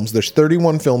 31 films, there's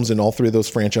 31 films in all three of those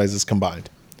franchises combined.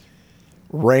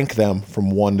 Rank them from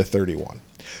 1 to 31.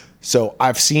 So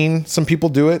I've seen some people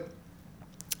do it.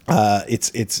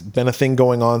 It's been a thing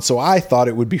going on. So I thought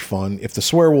it would be fun if the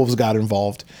Swearwolves got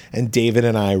involved and David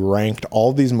and I ranked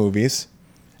all these movies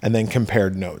and then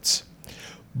compared notes.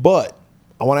 But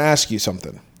I want to ask you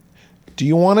something. Do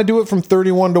you want to do it from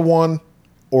 31 to 1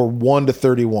 or 1 to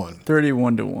 31?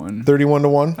 31 to 1. 31 to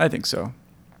 1? I think so. All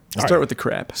Start right. with the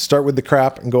crap. Start with the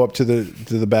crap and go up to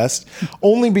the best.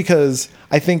 Only because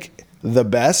I think the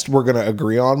best we're going to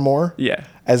agree on more. Yeah.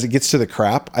 As it gets to the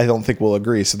crap, I don't think we'll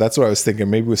agree. So that's what I was thinking.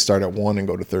 Maybe we start at 1 and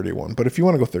go to 31. But if you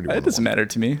want to go 31, It doesn't matter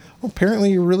to me. well,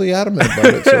 apparently you're really adamant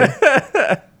about it.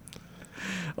 So.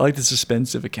 I like the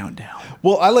suspense of a countdown.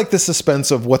 Well, I like the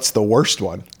suspense of what's the worst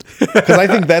one. Because I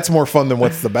think that's more fun than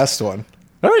what's the best one.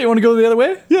 All right, you want to go the other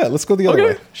way? Yeah, let's go the other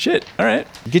way. Shit. All right.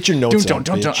 Get your notes Don't.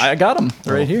 bitch. I got them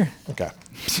right here. Okay.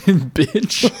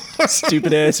 Bitch.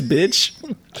 Stupid ass bitch.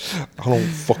 I don't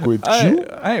fuck with you.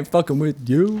 I ain't fucking with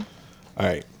you. All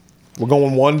right. We're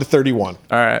going 1 to 31.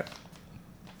 All right.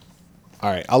 All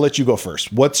right. I'll let you go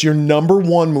first. What's your number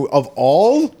one movie of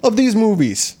all of these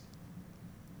movies?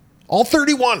 All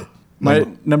 31. My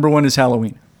number one is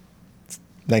Halloween.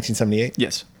 1978.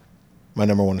 Yes. My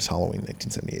number one is Halloween,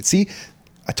 1978. See,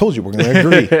 I told you we're going to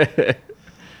agree.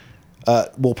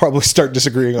 We'll probably start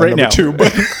disagreeing on Right number now.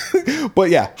 2, but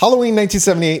yeah, Halloween,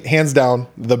 1978, hands down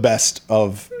the best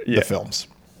of the films.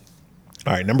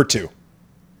 All right, number 2.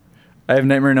 I have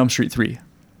Nightmare on Elm Street 3,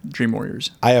 Dream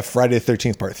Warriors. I have Friday the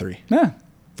 13th Part 3 Yeah.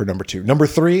 for number 2. Number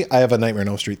 3, I have A Nightmare on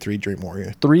Elm Street 3, Dream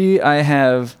Warrior. 3, I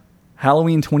have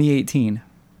Halloween 2018.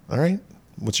 All right,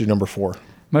 what's your number 4?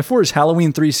 My 4 is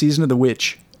Halloween 3, Season of the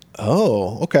Witch.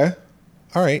 Oh, okay.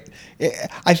 All right.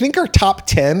 I think our top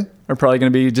 10 Are probably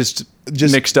going to be just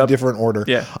mixed up. different order.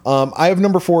 Yeah. I have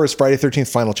number 4 is Friday the 13th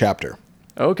Final Chapter.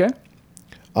 Okay.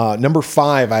 Number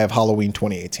 5, I have Halloween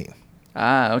 2018.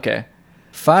 Ah, okay.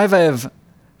 5, I have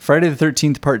Friday the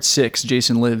 13th Part 6,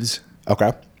 Jason Lives.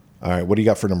 Okay. All right. What do you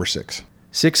got for number 6?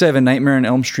 6, I have A Nightmare on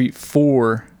Elm Street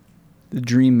 4, The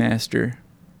Dream Master.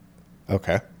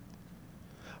 Okay.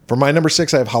 For my number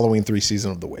 6, I have Halloween 3,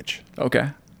 Season of the Witch. Okay.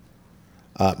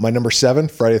 My number 7,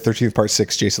 Friday the 13th Part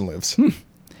 6, Jason Lives.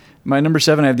 My number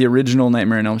 7, I have the original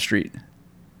Nightmare on Elm Street.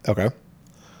 Okay.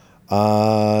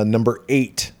 Number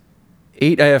 8,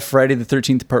 8, I have Friday the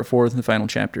 13th Part 4, The Final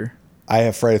Chapter. I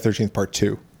have Friday the 13th Part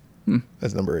 2.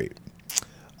 That's number 8.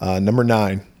 Number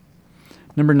 9.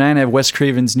 Number 9, I have Wes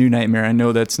Craven's New Nightmare. I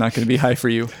know that's not going to be high for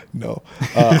you. No.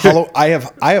 I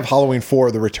have Halloween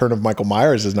 4, The Return of Michael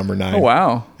Myers as number 9. Oh,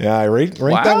 wow. Yeah, I rate that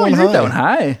Wow, one you high. rate that one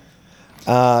high.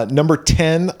 Number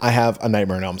 10, I have A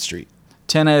Nightmare on Elm Street.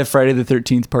 10, I have Friday the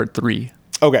 13th Part 3.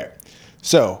 Okay.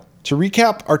 So, to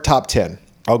recap our top 10,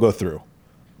 I'll go through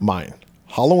mine.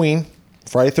 Halloween,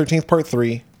 Friday 13th Part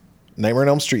 3, Nightmare on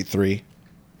Elm Street 3,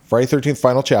 Friday 13th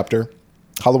Final Chapter,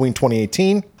 Halloween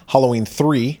 2018, Halloween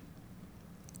 3,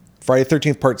 Friday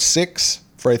 13th Part 6,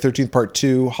 Friday 13th Part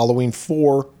 2, Halloween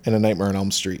 4, and A Nightmare on Elm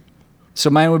Street. So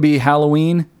mine would be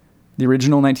Halloween, the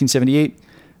original 1978,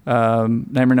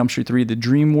 Nightmare on Elm Street 3, The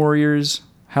Dream Warriors,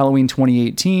 Halloween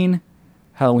 2018,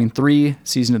 Halloween 3,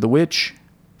 Season of the Witch,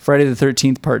 Friday the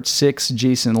 13th Part 6,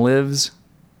 Jason Lives,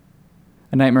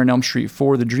 A Nightmare on Elm Street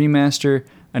 4, The Dream Master,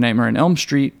 A Nightmare on Elm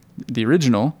Street, the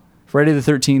original, Friday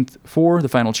the 13th 4, The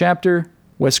Final Chapter,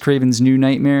 Wes Craven's New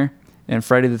Nightmare, and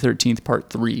Friday the 13th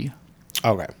Part 3.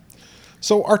 Okay.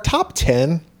 So, our top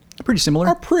 10 Pretty similar.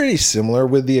 are pretty similar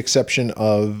with the exception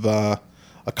of a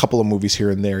couple of movies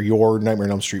here and there. Your Nightmare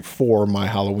on Elm Street 4, my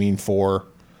Halloween 4,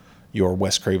 your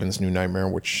Wes Craven's New Nightmare,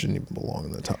 which shouldn't even belong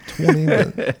in the top 20,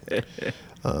 but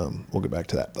we'll get back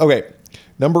to that. Okay,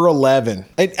 number 11.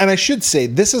 And I should say,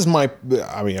 this is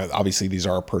obviously these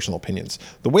are our personal opinions.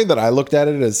 The way that I looked at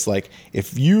it is like,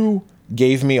 if you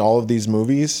gave me all of these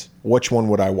movies, which one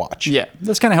would I watch? Yeah,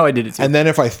 that's kind of how I did it too. And then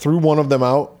if I threw one of them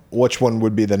out, which one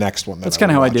would be the next one? That's kind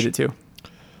of how I did it too.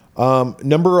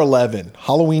 Number 11,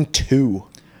 Halloween 2,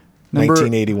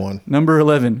 1981. Number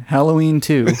 11, Halloween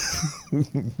 2,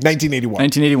 1981.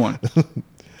 1981.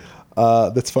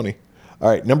 That's funny. All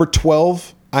right, number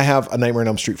 12, I have A Nightmare on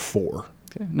Elm Street 4.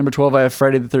 Okay. Number 12, I have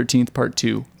Friday the 13th Part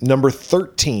 2. Number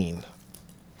 13,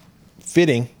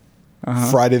 fitting,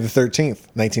 Friday the 13th,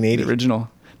 1980. The original.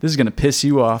 This is going to piss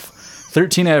you off.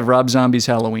 13, I have Rob Zombie's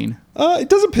Halloween. It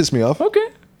doesn't piss me off. Okay.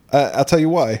 I'll tell you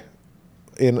why.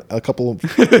 in a couple of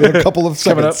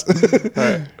seconds. All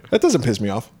right. That doesn't piss me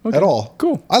off at all.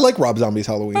 Cool. I like Rob Zombie's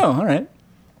Halloween. Oh, all right.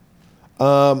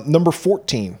 Number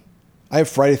 14. I have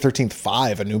Friday the 13th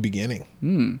 5, A New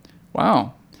Beginning.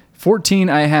 Wow. 14,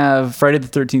 I have Friday the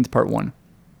 13th Part 1.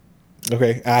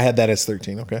 Okay. I had that as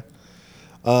 13. Okay.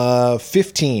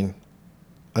 15.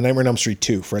 A Nightmare on Elm Street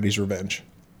 2, Freddy's Revenge.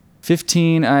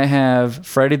 15, I have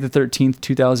Friday the 13th,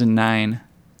 2009,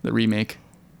 the remake.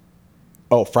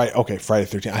 Oh, Friday the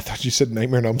 13th. I thought you said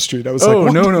Nightmare on Elm Street. I was Oh,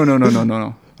 like, what?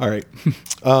 no. All right.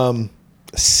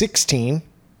 16.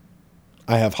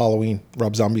 I have Halloween,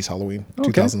 Rob Zombie's Halloween, Okay,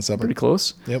 2007. Pretty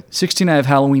close. Yep. 16, I have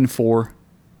Halloween 4.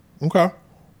 Okay.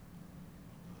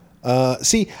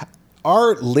 See,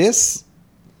 our lists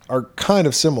are kind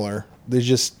of similar. They're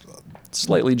just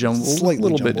Slightly jumbled. Slightly a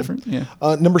little jumbled. bit different.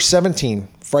 Yeah. Number 17,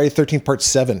 Friday the 13th Part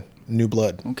 7, New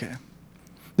Blood. Okay.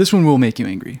 This one will make you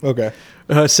angry. Okay.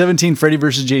 17, Freddy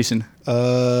vs. Jason.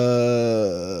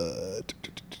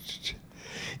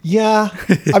 Yeah.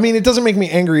 I mean, it doesn't make me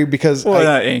angry because Well,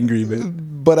 not angry,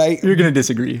 but you're going to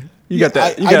disagree. You got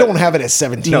that. I don't have it as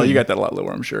 17. No, you got that a lot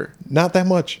lower, I'm sure. Not that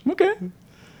much. Okay.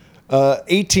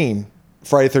 18,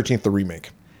 Friday the 13th, the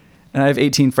remake. And I have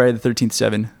 18, Friday the 13th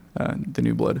 7, the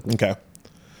New Blood. Okay.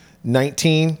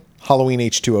 19, Halloween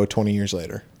H2O, 20 years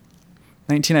later.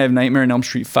 19, I have Nightmare on Elm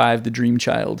Street 5, The Dream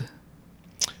Child.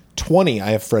 20,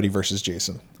 I have Freddy versus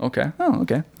Jason. Okay. Oh,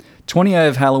 okay. 20, I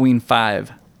have Halloween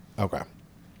 5. Okay.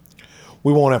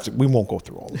 We won't go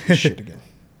through all this shit again.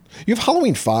 You have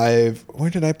Halloween 5. Where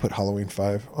did I put Halloween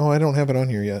 5? Oh, I don't have it on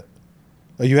here yet.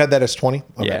 Oh, you had that as 20?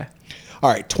 Okay. Yeah. All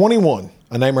right. 21,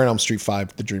 A Nightmare on Elm Street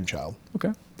 5, The Dream Child.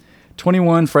 Okay.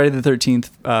 21, Friday the 13th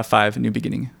 5, A New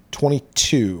Beginning.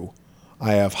 22,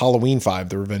 I have Halloween 5,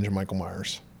 The Revenge of Michael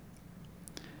Myers.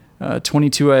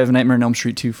 22, I have Nightmare on Elm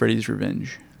Street 2, Freddy's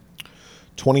Revenge.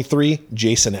 23,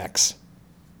 Jason X.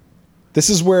 This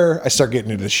is where I start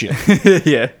getting into shit.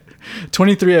 Yeah.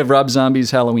 23, I have Rob Zombie's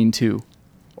Halloween 2.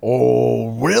 Oh,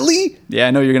 really? Yeah,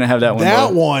 I know you're going to have that one. That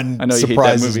though. one I know you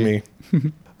surprises hate that movie.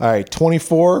 me. All right,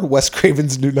 24, Wes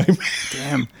Craven's New Nightmare.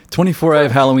 Damn. 24, I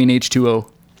have Halloween H2O.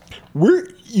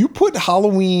 You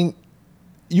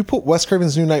put Wes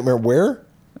Craven's New Nightmare where?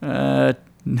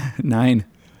 9.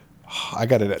 I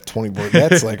got it at 24.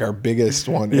 That's like our biggest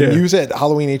one. Yeah. And you said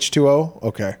Halloween H2O?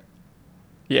 Okay.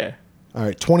 Yeah. All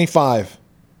right, 25,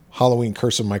 Halloween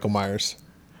Curse of Michael Myers.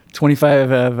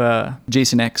 25, I have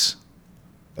Jason X.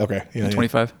 Okay. Yeah,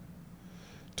 25.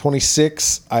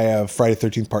 26, I have Friday the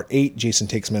 13th Part 8, Jason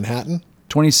Takes Manhattan.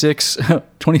 26, I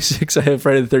have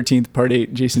Friday the 13th Part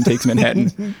 8, Jason Takes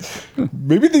Manhattan.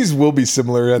 Maybe these will be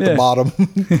similar at the bottom.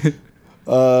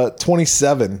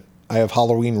 27, I have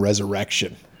Halloween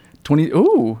Resurrection.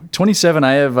 27,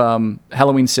 I have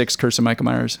Halloween 6, Curse of Michael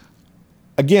Myers.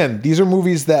 Again, these are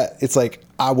movies that it's like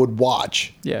I would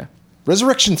watch. Yeah.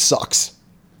 Resurrection sucks.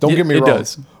 Don't get me it wrong.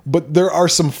 does. But there are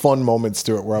some fun moments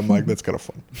to it where I'm like, that's kind of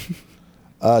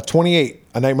fun. 28,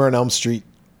 A Nightmare on Elm Street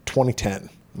 2010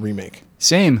 remake.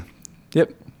 Same.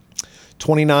 Yep.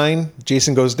 29,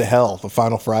 Jason Goes to Hell, The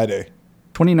Final Friday.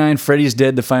 29, Freddy's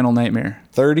Dead, The Final Nightmare.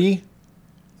 30,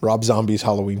 Rob Zombie's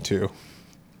Halloween 2.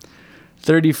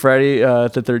 30, Friday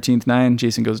the 13th 9,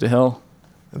 Jason Goes to Hell.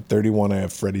 And 31, I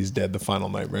have Freddy's Dead, The Final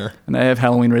Nightmare. And I have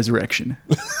Halloween Resurrection.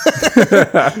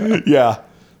 Yeah.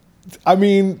 I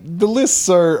mean, the lists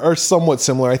are somewhat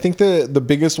similar. I think the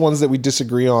biggest ones that we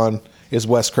disagree on is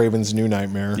Wes Craven's New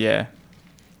Nightmare. Yeah.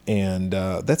 And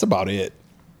that's about it.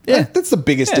 Yeah. That's the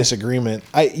biggest disagreement.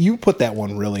 You put that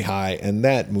one really high, and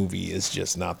that movie is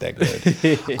just not that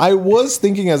good. I was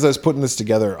thinking as I was putting this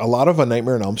together, a lot of A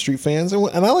Nightmare on Elm Street fans,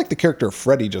 and I like the character of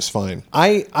Freddy just fine.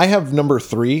 I have number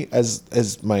 3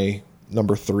 as my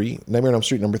number 3. Nightmare on Elm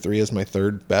Street number 3 is my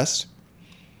third best.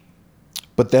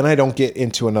 But then I don't get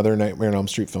into another Nightmare on Elm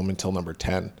Street film until number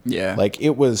 10. Yeah. Like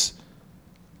it's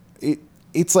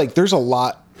like there's a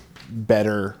lot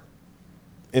better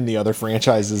in the other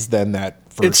franchises than that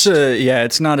first.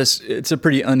 It's a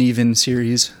pretty uneven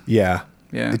series. Yeah.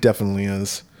 Yeah. It definitely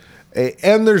is.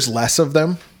 And there's less of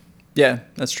them Yeah,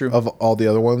 that's true. of all the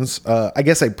other ones. I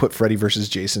guess I put Freddy versus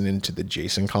Jason into the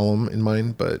Jason column in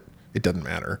mine, but it doesn't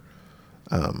matter.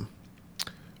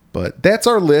 But that's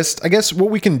our list. I guess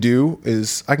what we can do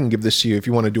is I can give this to you if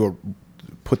you want to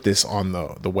put this on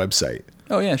the website,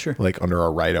 Oh yeah, sure. like under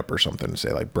our write up or something,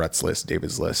 say like Brett's list,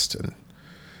 David's list, and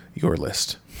your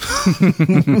list,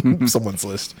 someone's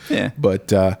list. Yeah. But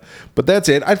that's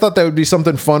it. I thought that would be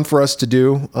something fun for us to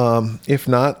do. If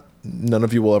not, none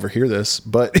of you will ever hear this,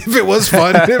 but if it was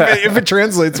fun, if it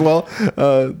translates well,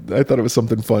 I thought it was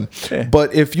something fun. Yeah.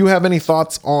 But if you have any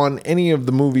thoughts on any of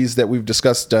the movies that we've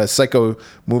discussed, Psycho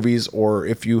movies, or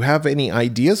if you have any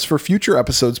ideas for future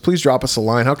episodes, please drop us a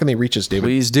line. How can they reach us, David?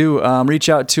 Please do. Reach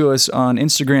out to us on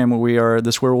Instagram, where we are the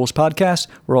Swearwolves Podcast.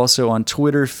 We're also on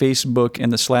Twitter, Facebook,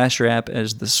 and the Slasher app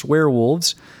as the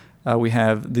Swearwolves. We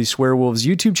have the Swearwolves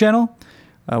YouTube channel.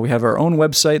 We have our own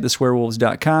website,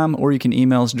 theswearwolves.com, or you can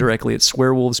email us directly at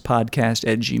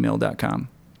swearwolvespodcast@gmail.com.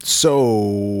 So,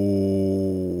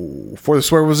 for the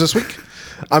Swearwolves this week,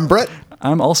 I'm Brett.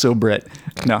 I'm also Brett.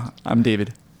 No, I'm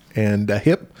David. And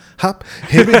hip hop,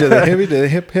 hippie to the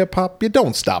hip hip hop. You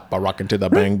don't stop by rocking to the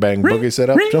bang bang boogie. Set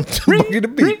up, jump to boogie to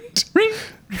beat.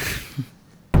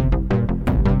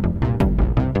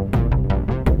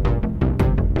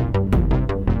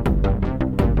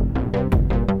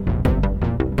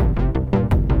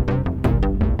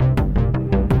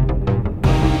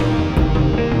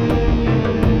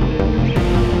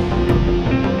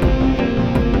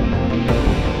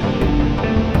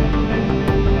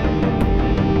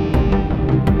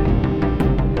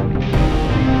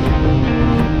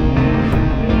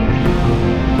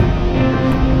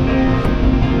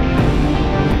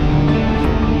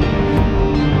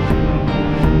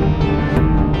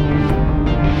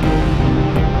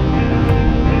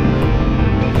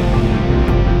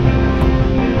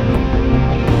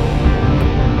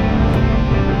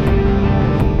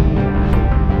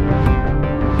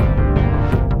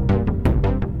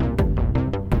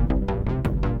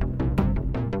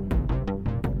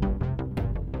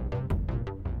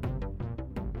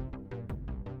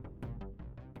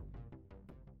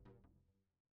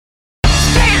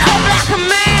 Stand up like a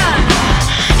man.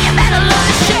 You better learn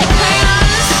to shake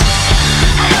hands.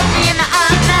 Look me in the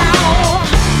eye now.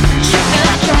 Treat me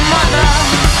like your mother.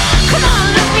 Come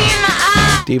on, look me in the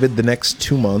eye. David, the next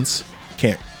 2 months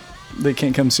can't. They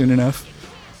can't come soon enough.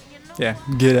 Yeah,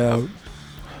 get out.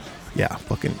 Yeah,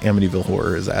 fucking Amityville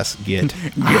Horror his ass. Get.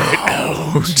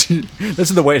 That's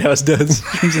what the White House does.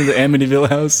 Comes into the Amityville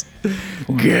house.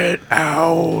 Get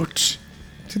out.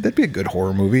 Dude, that'd be a good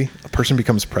horror movie. A person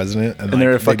becomes president, and And they're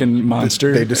a like, fucking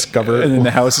monster. They discover, And then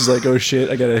the house is like, oh shit,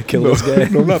 I gotta kill this guy.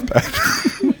 No, not that.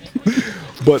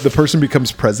 But the person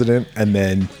becomes president, and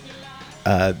then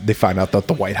they find out that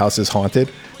the White House is haunted.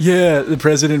 Yeah, the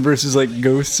president versus like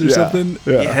ghosts or something.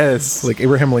 Yeah. Yes. Like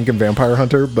Abraham Lincoln Vampire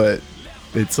Hunter, but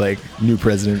it's like new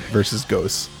president versus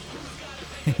ghosts.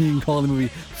 You can call the movie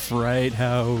Fright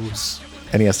House.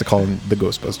 And he has to call them the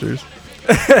Ghostbusters.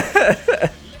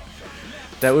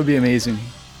 That would be amazing.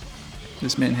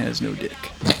 This man has no dick.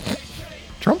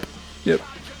 Trump? Yep,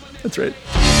 that's right.